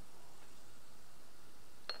to spill.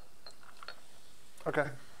 Okay.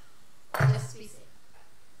 Just to be safe.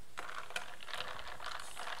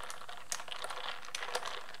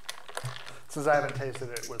 Since I haven't tasted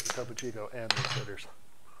it with the Topo Chico and the fritters.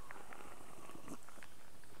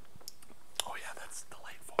 Oh yeah, that's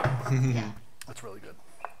delightful. Yeah. That's really good.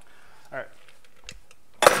 All right.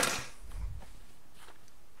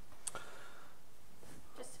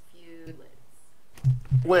 Just a few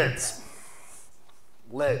Lids.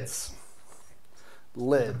 Lids.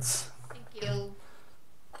 Lids. Thank you.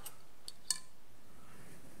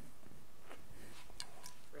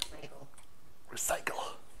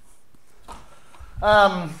 Recycle.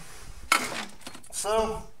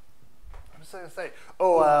 So, what was I gonna say?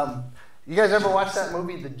 Oh, you guys ever watch that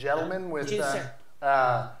movie, The Gentleman, with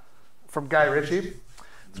from Guy Ritchie?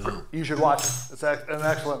 No. You should watch it. It's an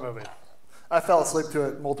excellent movie. I fell asleep to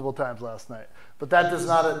it multiple times last night, but that is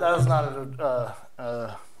not a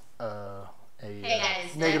Hey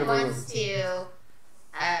guys, negative Ned review. wants to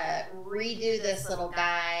redo this little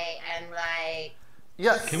guy and like.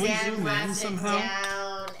 Yes. Can we zoom in somehow?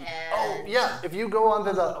 Down and Oh yeah, if you go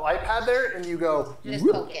onto the iPad there and you go just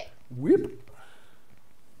whoop, poke it. whip.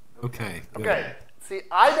 Okay. Good. Okay. See,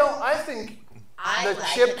 I think I the like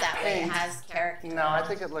chipped it that way. It paint. has character. No, I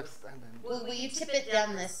think it looks. Will you tip it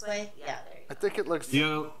down this way? Yeah, there you I think it looks.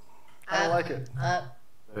 You. I don't like it. go. Up.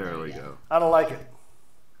 There we go. I don't like it.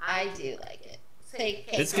 I do like it. Okay,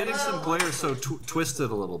 It's getting some glare, so twisted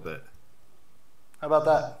a little bit. How about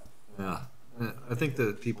that? Yeah. I think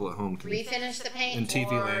the people at home can, Refinish the paint. in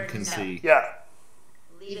TV or land can no? see. Yeah.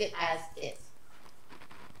 Leave it as is.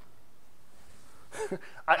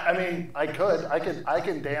 I mean, I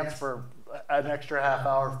can dance for an extra half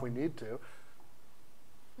hour if we need to.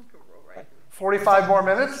 45 more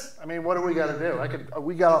minutes? I mean, what do we got to do?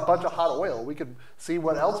 We got a bunch of hot oil. We could see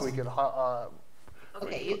what else we could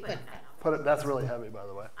Okay, you put put it. That's really heavy, by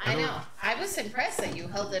the way. I know. I was impressed that you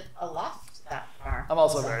held it aloft that far. I'm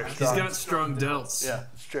also very He's strong. got strong delts. Yeah,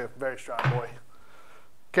 it's true. Very strong boy.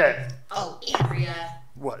 Okay. Oh, Andrea.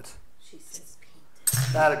 What? She says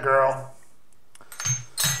paint. That a girl.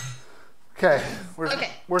 Okay.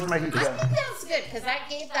 Where's my heat I gun? think that's good because I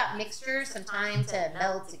gave that mixture some time to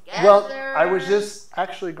meld together. Well, I was just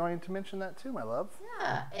actually going to mention that too, my love.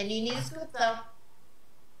 Yeah, and you need a scoop though.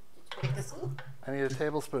 Did you pick the scoop? I need a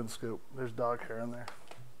tablespoon scoop. There's dog hair in there.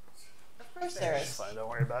 Of course there It's is. fine, don't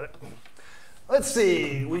worry about it. Let's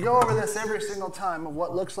see. We go over this every single time of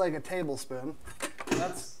what looks like a tablespoon.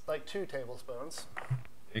 That's like 2 tablespoons.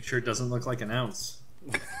 Make sure it doesn't look like an ounce.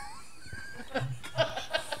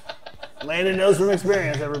 Landon knows from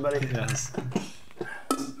experience, everybody. Yes.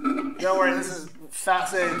 Don't worry, this is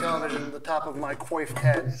fascinating television at the top of my coiffed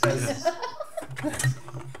head.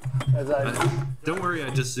 As I, Don't worry,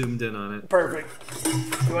 I just zoomed in on it. perfect.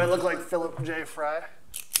 Do I look like Philip J. Fry?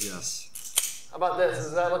 Yes. How about this?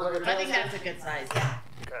 Does that look like a I think tablespoon? that's a good size, yeah.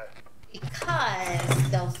 Okay.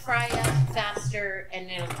 Because they'll fry up faster and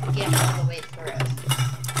it'll get all the way through.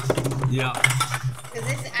 Yeah.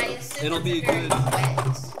 Because I assume It'll it's be a very good.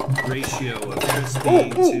 wet. Ratio of crispy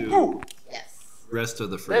to Yes. rest of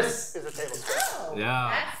the fruit. This is a tablespoon. Oh, Yeah.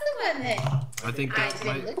 that's the one that I think I've that been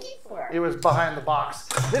might. It looking for. was behind the box.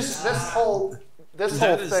 This whole That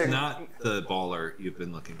whole is thing. not the baller you've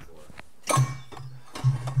been looking for.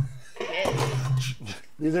 It is.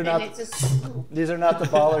 These are And not. it's a scoop. These are not the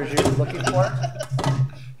ballers you were looking for.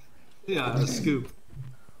 Yeah, a scoop.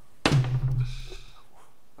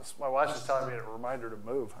 My watch is telling me a reminder to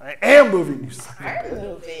move. I am moving. You son of a Are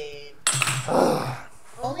moving.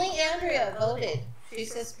 Only Andrea voted. She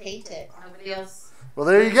says paint it. Nobody else. Well,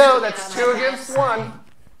 there you go. That's 2 against 1.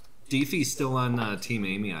 Deefy's still on Team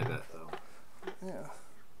Amy, I bet, though.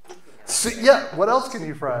 Yeah. See, yeah. What else can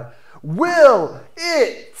you fry? Will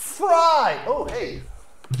it fry? Oh, hey.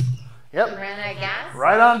 Yep. Ran out of gas?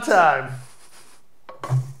 Right on time.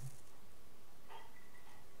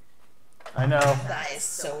 I know. That is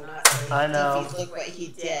so not right. I know. If you look what he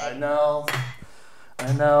did. I know.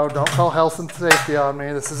 I know. Don't call health and safety on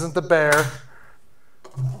me. This isn't the bear.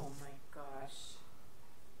 Oh my gosh.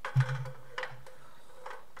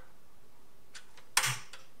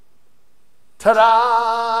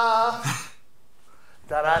 Ta-da!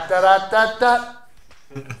 Da-da-da-da-da-da.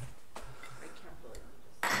 I can't believe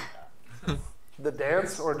you just did that. The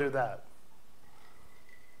dance or do that?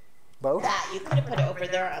 Both? That, you could have put it over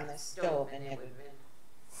there on the stove and it would have been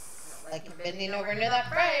like I'm bending over near that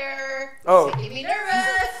fryer. Oh. It's making me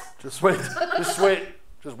nervous. Just wait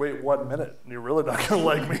 1 minute, and you're really not gonna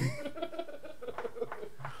like me.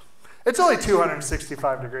 It's only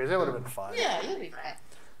 265 degrees. It would have been fine. Yeah, you'll be fine.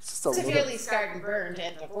 It's just a Severely little. scarred and burned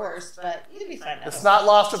and divorced, but you'll be fine. It's not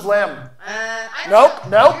lost of limb. I Nope, don't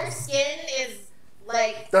know. nope. Your skin is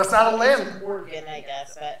like. That's not a limb. It's an organ, I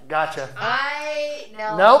guess, but. Gotcha.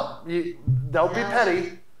 No. Nope. Don't be No.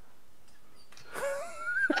 petty.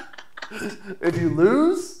 If you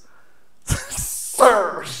lose,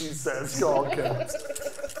 sir, she says, all caps.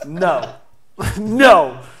 No.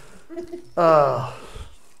 No. A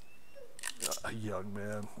young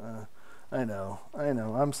man. I know.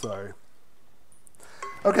 I'm sorry.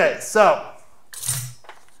 Okay, so.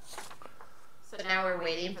 So now we're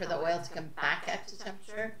waiting for the oil to come back up to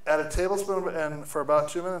temperature. Add a tablespoon and for about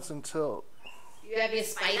 2 minutes until. You have your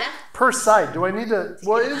spider? Per side. Do I need to?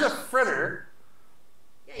 Well, it is a fritter.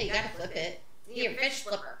 Yeah, you gotta flip it. You need your fish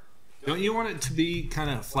flipper. Don't you want it to be kind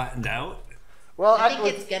of flattened out? Well, I think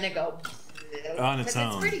it's gonna go on its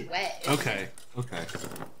own. It's pretty wet. Okay.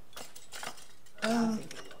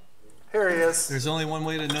 Here he is. There's only one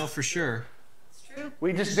way to know for sure. It's true.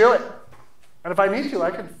 We just do it. And if I need to,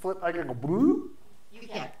 I can flip. I can go blue. You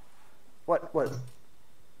can. What?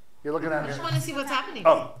 You're looking I at me. just want to see what's happening.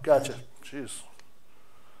 Oh, gotcha. Jeez.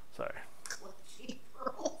 Sorry.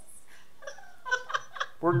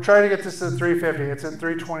 We're trying to get this to 350. It's at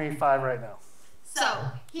 325 right now.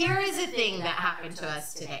 So, here is a thing that happened to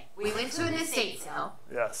us today. We went to an estate sale,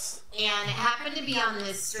 Yes. and it happened to be on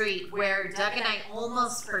this street where Doug and I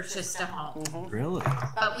almost purchased a home. Really?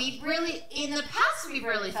 But in the past, we've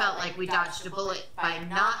really felt like we dodged a bullet by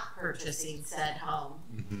not purchasing said home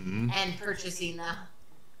and purchasing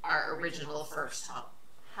our original first home.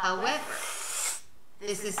 However,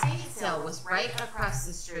 this estate sale was right across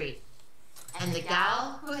the street. And the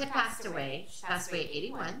gal who had passed away, she passed away at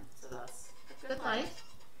 81, so that's a good life.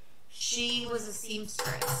 She was a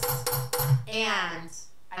seamstress. And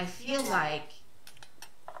I feel like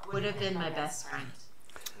would have been my best friend.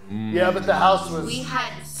 Yeah, but the house was We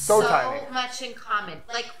had so so tiny. much in common.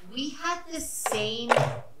 Like, we had the same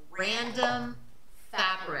random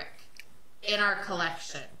fabric in our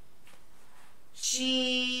collection.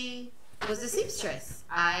 She was a seamstress.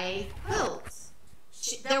 I quilt.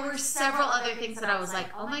 There were several other things that I was like,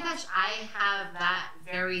 oh my gosh, I have that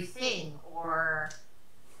very thing. Or,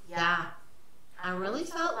 yeah, I really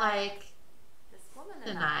felt like this woman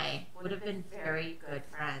and I would have been very good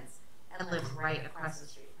friends and lived right across the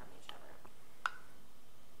street from each other.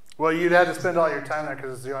 Well, you'd have to spend all your time there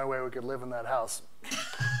because it's the only way we could live in that house.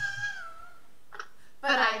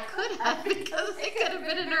 But I could have, because I could have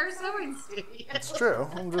been in her sewing studio. It's true.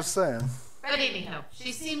 I'm just saying. But anyhow,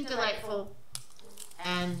 she seemed delightful.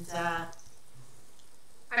 And I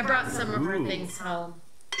brought some of her things home.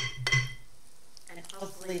 And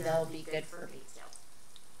hopefully they'll be good for me still.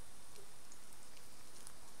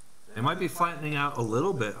 They might be flattening out a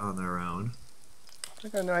little bit on their own. I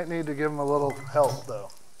think I might need to give them a little help, though.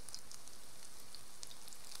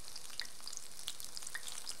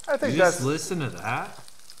 I think You that's just listen to that?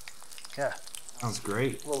 yeah. Sounds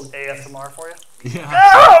great. A little ASMR for you. Yeah.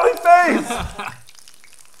 Oh, his face!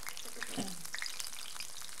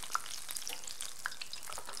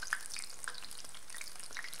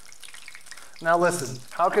 Now listen,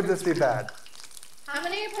 how could this be bad? How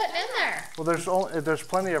many are you putting in there? Well, there's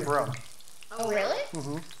plenty of room. Oh, really?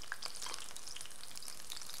 Mm-hmm.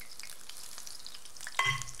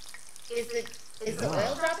 Is the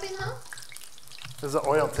oil dropping though? Is the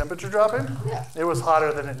oil temperature dropping? Yeah. It was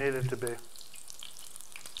hotter than it needed to be.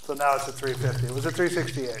 So now it's at 350. It was at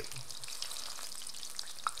 368.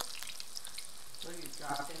 So you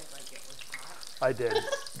dropped it like it was hot? I did.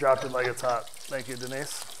 Dropped it like it's hot. Thank you,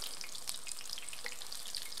 Denise.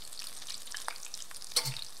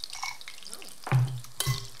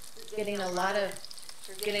 You're getting a lot of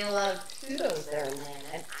kudos there, Lynn.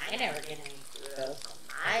 And I never get any kudos from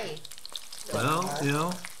my. Well, you know,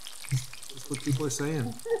 that's what people are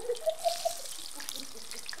saying.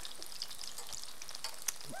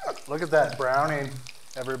 Look at that browning,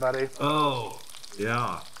 everybody. Oh,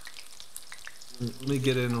 yeah. Let me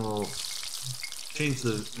get in a little, change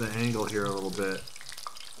the angle here a little bit.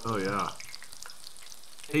 Oh, yeah.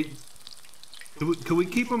 Hey, could we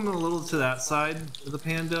keep them a little to that side of the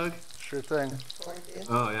pan, Doug? Sure thing.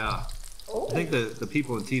 Oh, yeah. Oh. I think the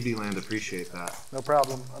people in TV land appreciate that. No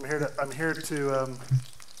problem. I'm here to,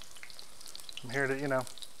 you know,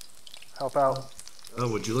 help out. Oh,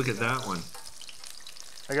 would you look at that one?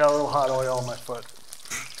 I got a little hot oil on my foot.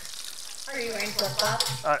 Are you wearing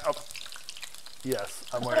flip-flops? Yes,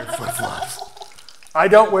 I'm wearing flip-flops. I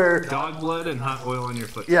don't wear dog blood and hot oil on your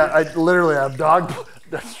foot. Yeah, I literally have dog blood.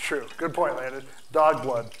 That's true. Good point, Landon. Dog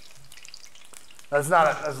blood. That's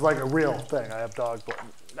like a real thing. I have dog blood.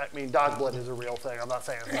 I mean, dog blood is a real thing. I'm not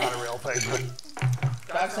saying it's not a real thing. But...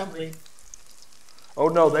 Dogs don't bleed. Oh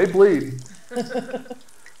no, they bleed.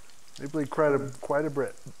 They bleed quite a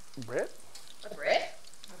Brit. Brit? A Brit?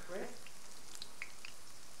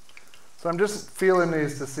 So I'm just feeling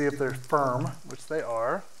these to see if they're firm, which they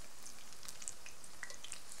are.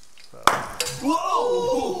 So.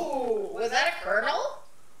 Whoa! Was that a kernel?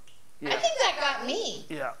 Yeah. I think that got me.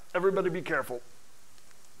 Yeah, everybody be careful.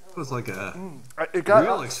 It was like a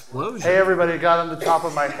real explosion. Hey everybody, it got on the top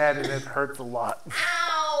of my head and it hurts a lot.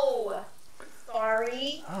 Ow!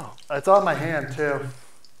 Sorry. Oh, it's on my hand too.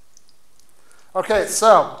 Okay,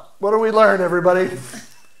 so what do we learn, everybody?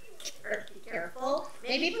 Be careful.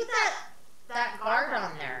 Maybe put that guard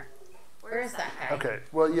on there. Where is that guy? Okay,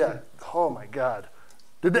 well, yeah. Oh my God.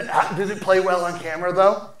 Did it play well on camera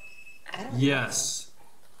though? Yes.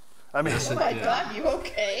 I mean, Oh my God, you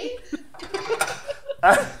okay?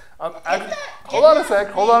 Hold on a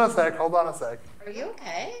sec. Are you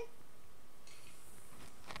okay?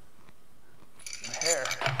 My hair.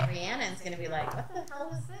 Rhiannon's gonna be like, what the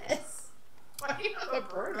hell is this? Why do you have a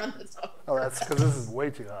bird on the top? Oh, that's because this is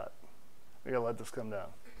way too hot. We gotta let this come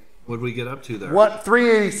down. What did we get up to there?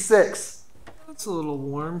 386. That's a little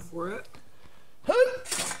warm for it.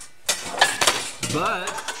 But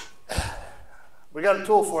we got a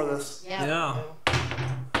tool for this. Yeah.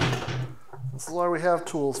 This is why we have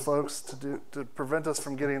tools, folks, to prevent us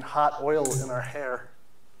from getting hot oil in our hair.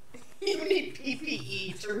 You need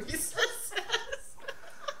PPE to resist this.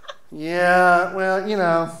 Yeah, well, you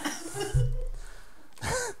know.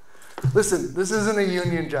 Listen, this isn't a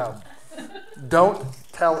union job. Don't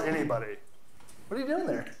tell anybody. What are you doing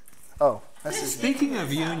there? Oh, I see. Speaking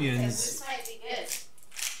of unions, This might be good.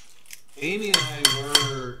 Amy and I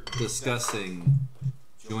were discussing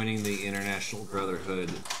joining the International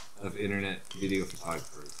Brotherhood of Internet Video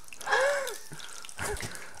Photographers.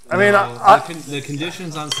 I mean, the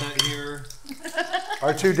conditions on set here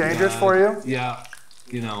are too dangerous for you? Yeah,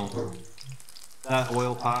 you know, that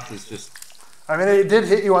oil pop is just... I mean, it did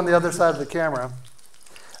hit you on the other side of the camera.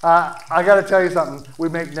 I got to tell you something. We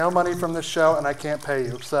make no money from this show, and I can't pay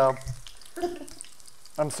you, so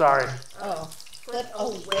I'm sorry. Oh, flip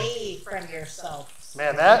away from yourself.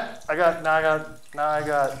 Man, now I got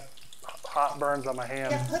hot burns on my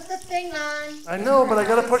hand. Yeah, put the thing on. I know, but I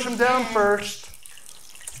got to push them down first.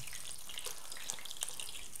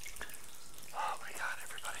 Oh my God,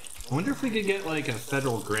 everybody! I wonder if we could get like a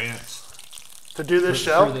federal grant To do this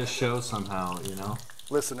show? for this show somehow, you know?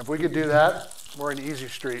 Listen, if we could do that, we're in easy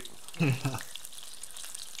street.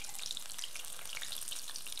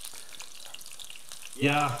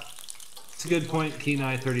 Yeah, it's a good point,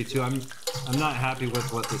 Kenai 32. I'm not happy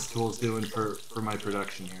with what this tool's doing for my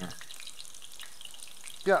production here.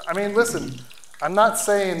 Yeah, I mean, listen, I'm not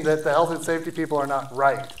saying that the health and safety people are not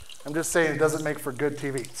right. I'm just saying it doesn't make for good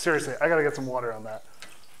TV. Seriously, I gotta get some water on that.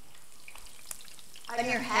 On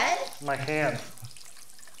your head? My hand.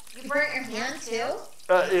 You burnt your hand too?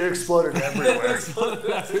 It exploded everywhere.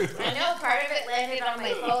 I know part of it landed on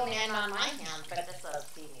my phone and on my hand, but it's a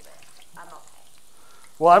teeny bit. I'm okay.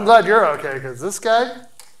 Well, I'm glad you're okay, because this guy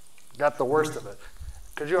got the worst of it.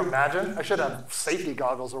 Could you imagine? I should have safety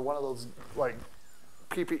goggles or one of those, like,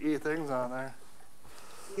 PPE things on there.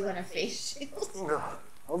 You want a face shield?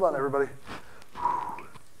 Hold on, everybody.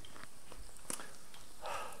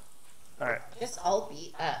 All right. Just all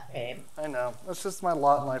beat up, babe. I know. That's just my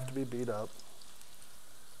lot in life to be beat up.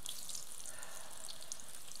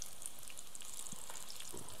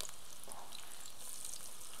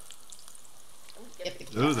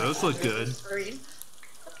 Ooh, those look good.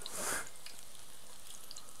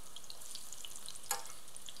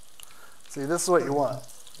 See, this is what you want.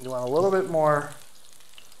 You want a little bit more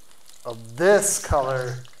of this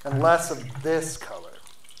color and less of this color.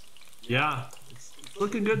 Yeah, it's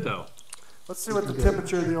looking good though. Let's see what the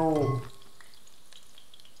temperature of the old...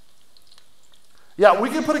 Yeah, we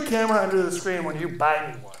can put a camera under the screen when you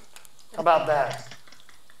buy me one. How about that?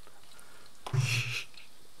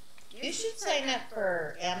 You should sign up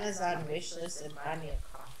for Amazon wishlist and buy me a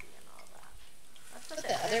coffee and all that. That's what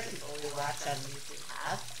the other people we watch on YouTube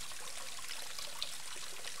have.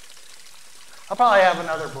 I'll probably have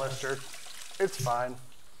another blister. It's fine.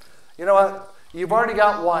 You know what? You've already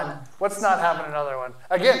got one. What's not having another one?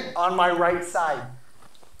 Again, on my right side.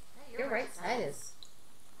 Your right side is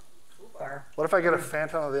too far. What if I get a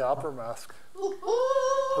Phantom of the Opera mask?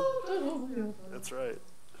 That's right.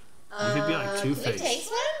 You could be like Can we Two-Face. taste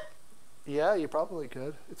one? Yeah, you probably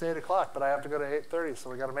could. It's 8 o'clock, but I have to go to 8:30, so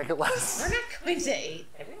we got to make it less. We're not going to 8.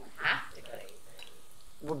 We don't have to go to 8:30.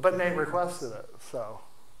 Well, but Nate requested it, so.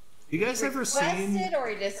 You guys ever seen? Requested, or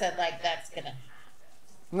he just said like that's gonna happen?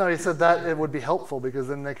 No, he said that it would be helpful because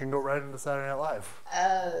then they can go right into Saturday Night Live.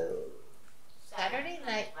 Oh, Saturday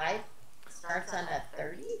Night Live starts on a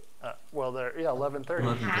 30. Well, they're 11:30.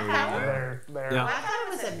 11:30. Half hour? They're Yeah. I thought it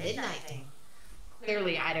was a midnight thing.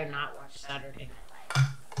 Clearly, I do not watch Saturday Night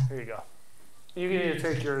Live. Here you go. You need to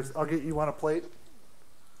take yours. I'll get you one a plate.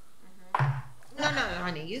 No,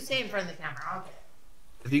 honey, you stay in front of the camera. I'll get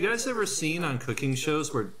it. Have you guys ever seen on cooking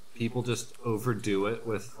shows where people just overdo it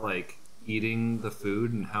with like eating the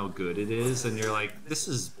food and how good it is, and you're like, this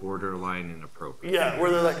is borderline inappropriate? Yeah,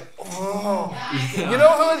 where they're like, oh. Yeah.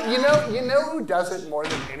 You know who does it more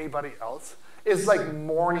than anybody else? Is like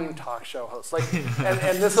morning talk show hosts. Like,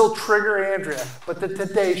 and this will trigger Andrea, but the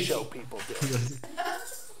Today Show people do.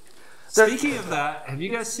 Speaking of that, have you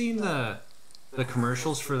guys seen the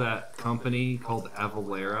commercials for that company called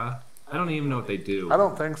Avalera? I don't even know what they do. I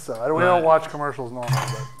don't think so. We don't watch commercials normally.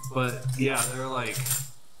 But yeah, they're like,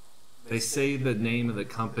 they say the name of the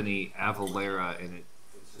company Avalera, and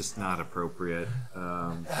it's just not appropriate.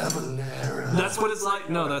 Avalera. That's what it's like.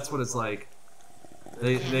 No, that's what it's like.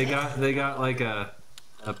 They got like a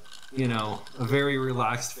very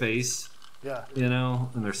relaxed face. Yeah.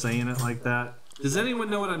 And they're saying it like that. Does anyone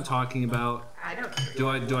know what I'm talking about? I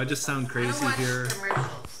don't. Do I just sound crazy here?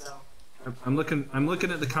 So. I'm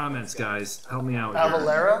looking at the comments, guys. Help me out.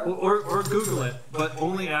 Avalera? Or Google it, but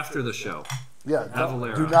only after the show. Yeah.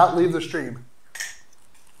 Avalera. Do not leave the stream.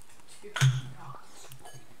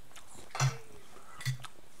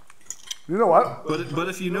 You know what? But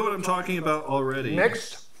if you know what I'm talking about already,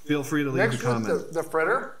 feel free to leave a comment. With the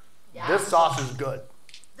fritter, Yeah. this sauce is good.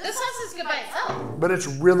 This sauce is good by itself. But it's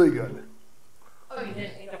really good. Oh, you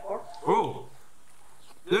didn't eat a fork? Oh,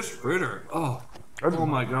 this fritter. Oh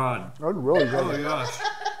my God. That's really good. Oh my gosh.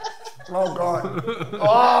 Oh God.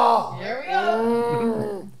 Oh. Here we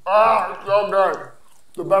go. It's so good.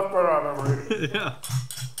 The best fritter I've ever eaten. Yeah.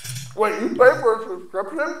 Wait, you pay for a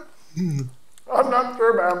subscription? I'm not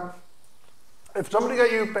sure, man. If somebody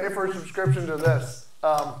got you to pay for a subscription to this,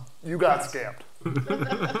 you got scammed.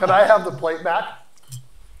 Can I have the plate back?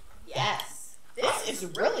 Yes. This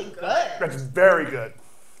is really good. That's very good.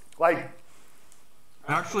 Like,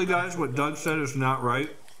 Actually, guys, what Doug said is not right.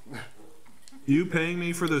 You paying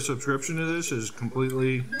me for the subscription to this is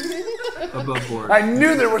completely above board. I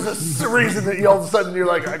knew there was a reason that you all of a sudden you're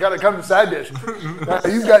like, I gotta come to side dish.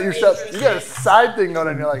 You got your stuff. You got a side thing going,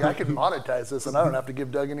 and you're like, I can monetize this, and I don't have to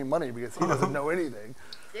give Doug any money because he doesn't know anything.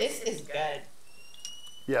 This is good.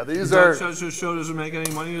 Yeah, these Doug are. says this show doesn't make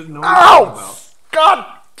any money. He doesn't know what Ow! about. God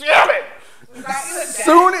damn it! You got you a As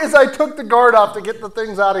soon as I took the guard off to get the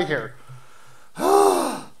things out of here.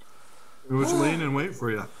 It was laying in wait for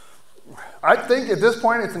you. I think at this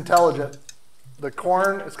point it's intelligent. The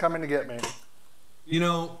corn is coming to get me. You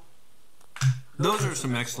know, those are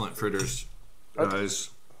some excellent fritters, guys.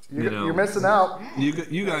 You're missing out.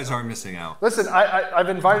 You guys are missing out. Listen, I've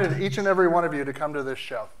invited each and every one of you to come to this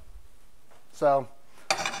show. So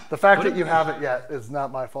the fact that you haven't yet is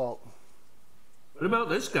not my fault. What about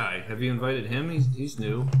this guy? Have you invited him? He's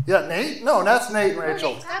new. Yeah, Nate? No, that's Nate and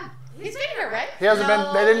Rachel. He's been here, right? He hasn't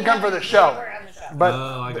been. They didn't come for the show. But,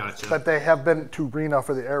 I gotcha. But they have been to Reno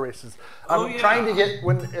for the air races. I'm yeah. trying to get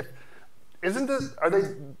isn't this? Are they?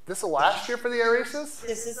 This the last year for the air races?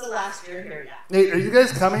 This is the last year here, yeah. Nate, are you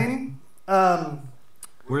guys coming? Where are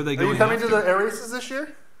they Are going? you coming after? to the air races this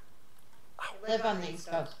year? I live on the East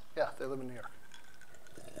Coast. Yeah, they live in New York.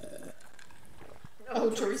 Oh,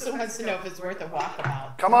 Teresa wants to know if it's worth a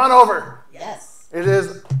walkabout. Come on over. Yes. It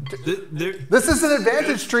is. This is an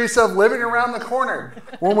advantage, Teresa, of living around the corner.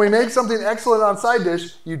 When we make something excellent on side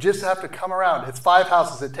dish, you just have to come around. It's 5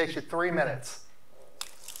 houses. It takes you 3 minutes.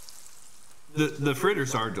 The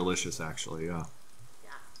fritters are delicious, actually. Yeah.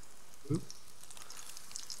 Yeah.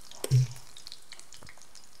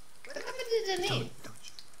 What happened to Denise?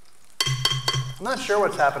 I'm not sure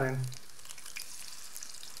what's happening.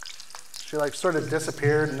 She like sort of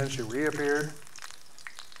disappeared and then she reappeared.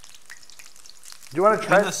 Do you want to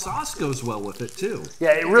try? And the sauce goes well with it too.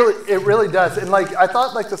 Yeah, it really does. And like I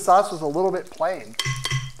thought, like the sauce was a little bit plain,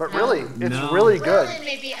 but really, it's really good. Well, and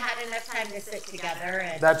maybe it had enough time to sit together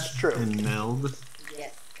and. That's true. And meld.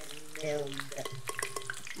 Yes, and meld.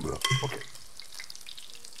 Okay.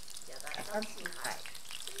 Yeah, that sounds too high.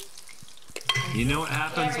 You know what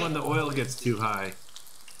happens when the oil gets too high?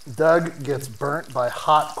 Doug gets burnt by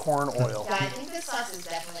hot corn oil. Yeah, I think this sauce is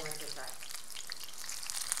definitely worth a try.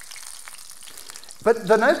 But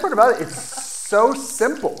the nice part about it, it's so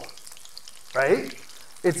simple. right?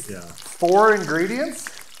 It's Yeah. 4 ingredients.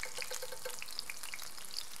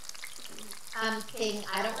 King,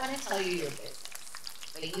 I don't want to tell you your business,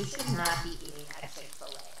 but you should not be eating at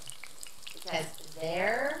Chick-fil-A because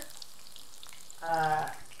their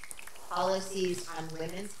policies on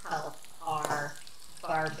women's health are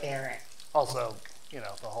barbaric. Also, you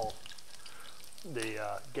know, the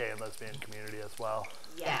gay and lesbian community as well.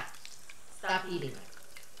 Yeah. Stop eating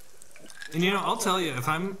it. And you know, I'll tell you, if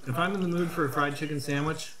I'm in the mood for a fried chicken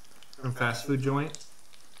sandwich from a fast food joint,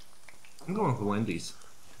 I'm going with Wendy's.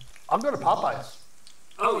 I'm going to Popeyes.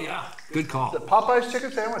 Oh yeah, good call. The Popeyes chicken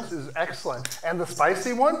sandwich is excellent, and the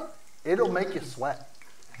spicy one, it'll make you sweat.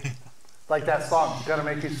 Like that song, "Gonna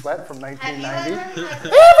Make You Sweat" from 1990.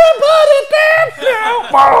 Everybody dance now!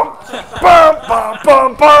 Bum, bum, bum,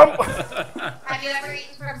 bum, bum. Have you ever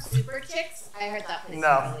eaten from Super Chicks? I heard that place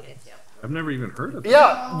No. is really good too. I've never even heard of it.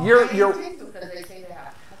 Yeah, you're. Because they say they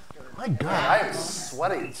have custard. My God, I am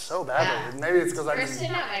sweating so badly. Maybe it's because I've Kristen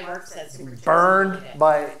been at my work said Super Chicks.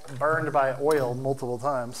 burned by oil multiple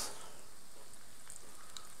times.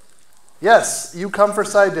 Yes, you come for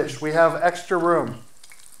side dish. We have extra room.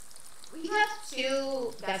 We have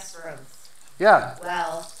 2 guest rooms. Yeah.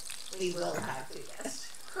 Well, we will have 2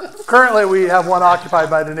 guests. Currently, we have one occupied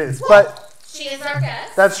by Denise, but She is our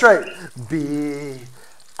guest. that's right. Be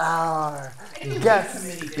our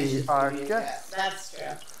guest. Be our guest. That's true.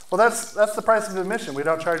 Well, that's the price of admission. We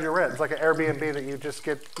don't charge you rent. It's like an Airbnb that you just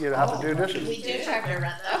get. You have to do dishes. We do charge our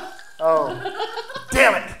rent though. Oh,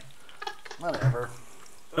 damn it! Whatever.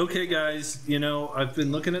 Okay, guys, you know, I've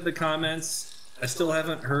been looking at the comments. I still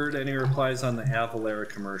haven't heard any replies on the Avalara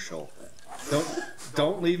commercial.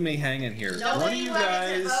 Don't leave me hanging here. Nobody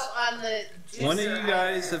wanted to vote on the juicer. One of you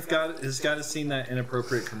guys has got to seen that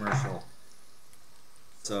inappropriate commercial.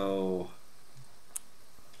 So,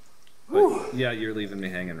 but, yeah, you're leaving me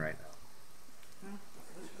hanging right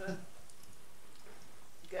now.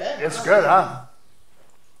 Good. It's good, huh?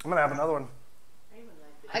 I'm gonna have another one.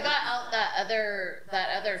 I got out that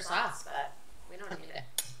other sauce, but we don't need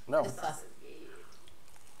it. No. This sauce is good.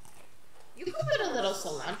 You could put a little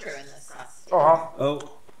cilantro in this sauce. Too. Uh huh.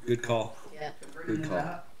 Oh, good call. Yeah. Good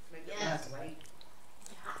call. Make it Yeah. less white.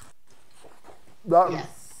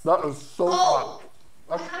 That was so hot.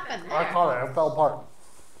 What happened there? I caught it. I fell apart.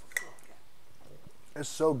 It's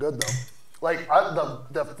so good though. Like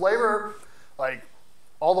the flavor, like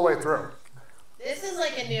all the way through. This is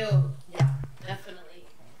like a new, definitely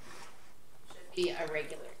should be a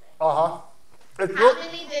regular thing. Uh huh. It's How good.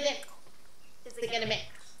 many is it gonna make?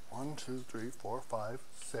 1, 2, 3, 4, 5,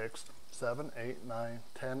 6, 7, 8, 9,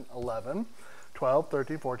 10, 11, 12,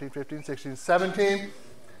 13, 14, 15, 16, 17,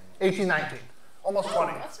 18, 19. Almost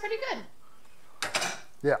 20. That's pretty good.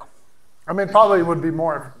 Yeah. I mean, probably would be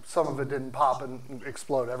more if some of it didn't pop and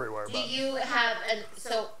explode everywhere. Do But you have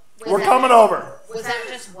we're coming over. Was that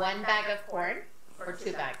just 1 bag of corn or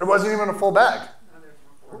 2 bags? It wasn't even a full bag.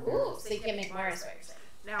 Ooh, so you can make more, is what you're saying.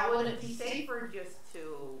 Now, would it be safer just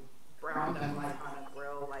to brown them like on a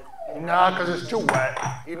grill, like? Nah, because it's too wet.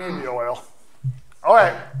 You need the oil. All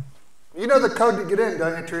right. You know the code to get in,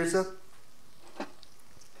 don't you, Teresa?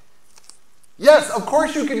 Yes, of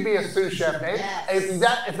course you can be a sous chef, Nate. Yes.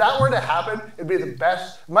 If that were to happen, it'd be the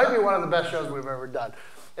best. It might be one of the best shows we've ever done.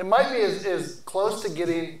 It might be as close to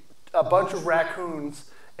getting a bunch of raccoons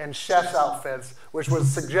in chef's outfits, which was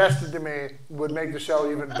suggested to me would make the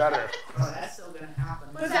show even better. Oh, that's still gonna happen.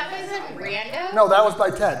 Was that by random? No, that was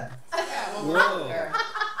by Ted. Whoa.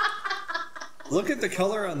 Look at the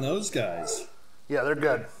color on those guys. Yeah, they're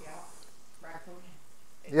good. Yeah. Raccoon.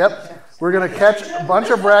 Yep. We're going to catch a bunch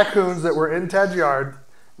of raccoons that were in Ted's yard,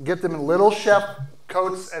 get them in little chef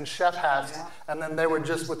coats and chef hats, and then they would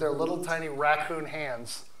just, with their little tiny raccoon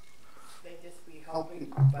hands. They just be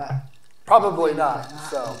helping, but. Probably not,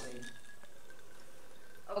 so.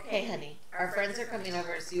 Okay, honey. Our friends are coming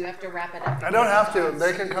over, so you have to wrap it up. I don't have to. because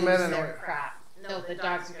They can come in lose and- their crap. No, the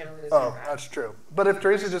dogs are gonna lose Oh, their crap. that's true. But if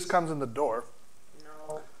Teresa just comes in the door,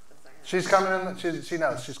 No, that's not she's coming in. She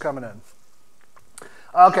knows she's coming in.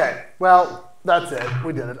 Okay, well, that's it.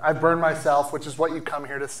 We did it. I burned myself, which is what you come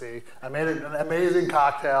here to see. I made an amazing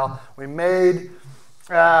cocktail. We made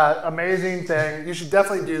amazing thing. You should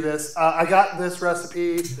definitely do this. I got this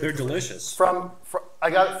recipe They're delicious. I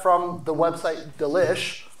got it from the website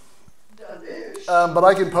Delish. But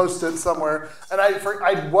I can post it somewhere. And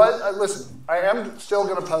listen, I am still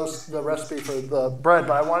going to post the recipe for the bread,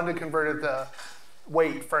 but I wanted to convert it to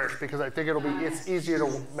weight first because I think it's easier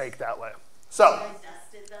to make that way. So, You guys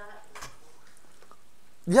dusted that?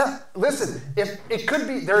 yeah, listen, if it could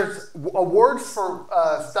be, there's awards for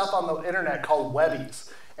stuff on the internet called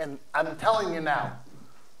Webbies. And I'm telling you now,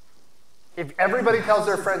 if everybody tells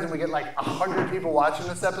their friends and we get like 100 people watching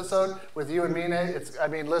this episode with you and me, Nate, I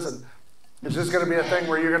mean, listen, it's just going to be a thing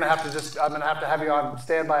where you're going to have to I'm going to have you on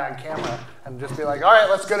standby on camera and just be like, all right,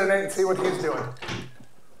 let's go to Nate and see what he's doing.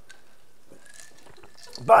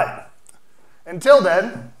 But until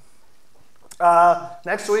then,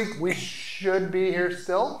 next week we should be here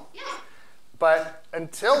still. Yeah. But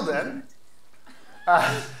until then,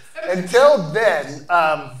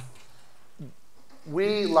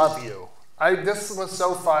 we love you. This was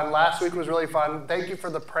so fun. Last week was really fun. Thank you for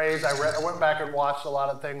the praise. I went back and watched a lot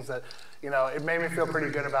of things that, it made me feel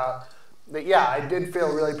pretty good about. That, yeah, I did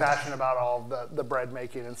feel really passionate about all of the bread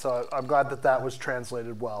making, and so I'm glad that was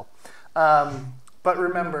translated well. But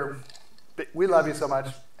remember, we love you so much,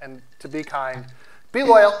 and to be kind, be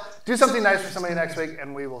loyal, do something nice for somebody next week,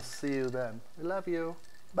 and we will see you then. We love you.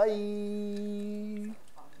 Bye.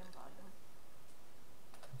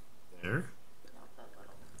 There.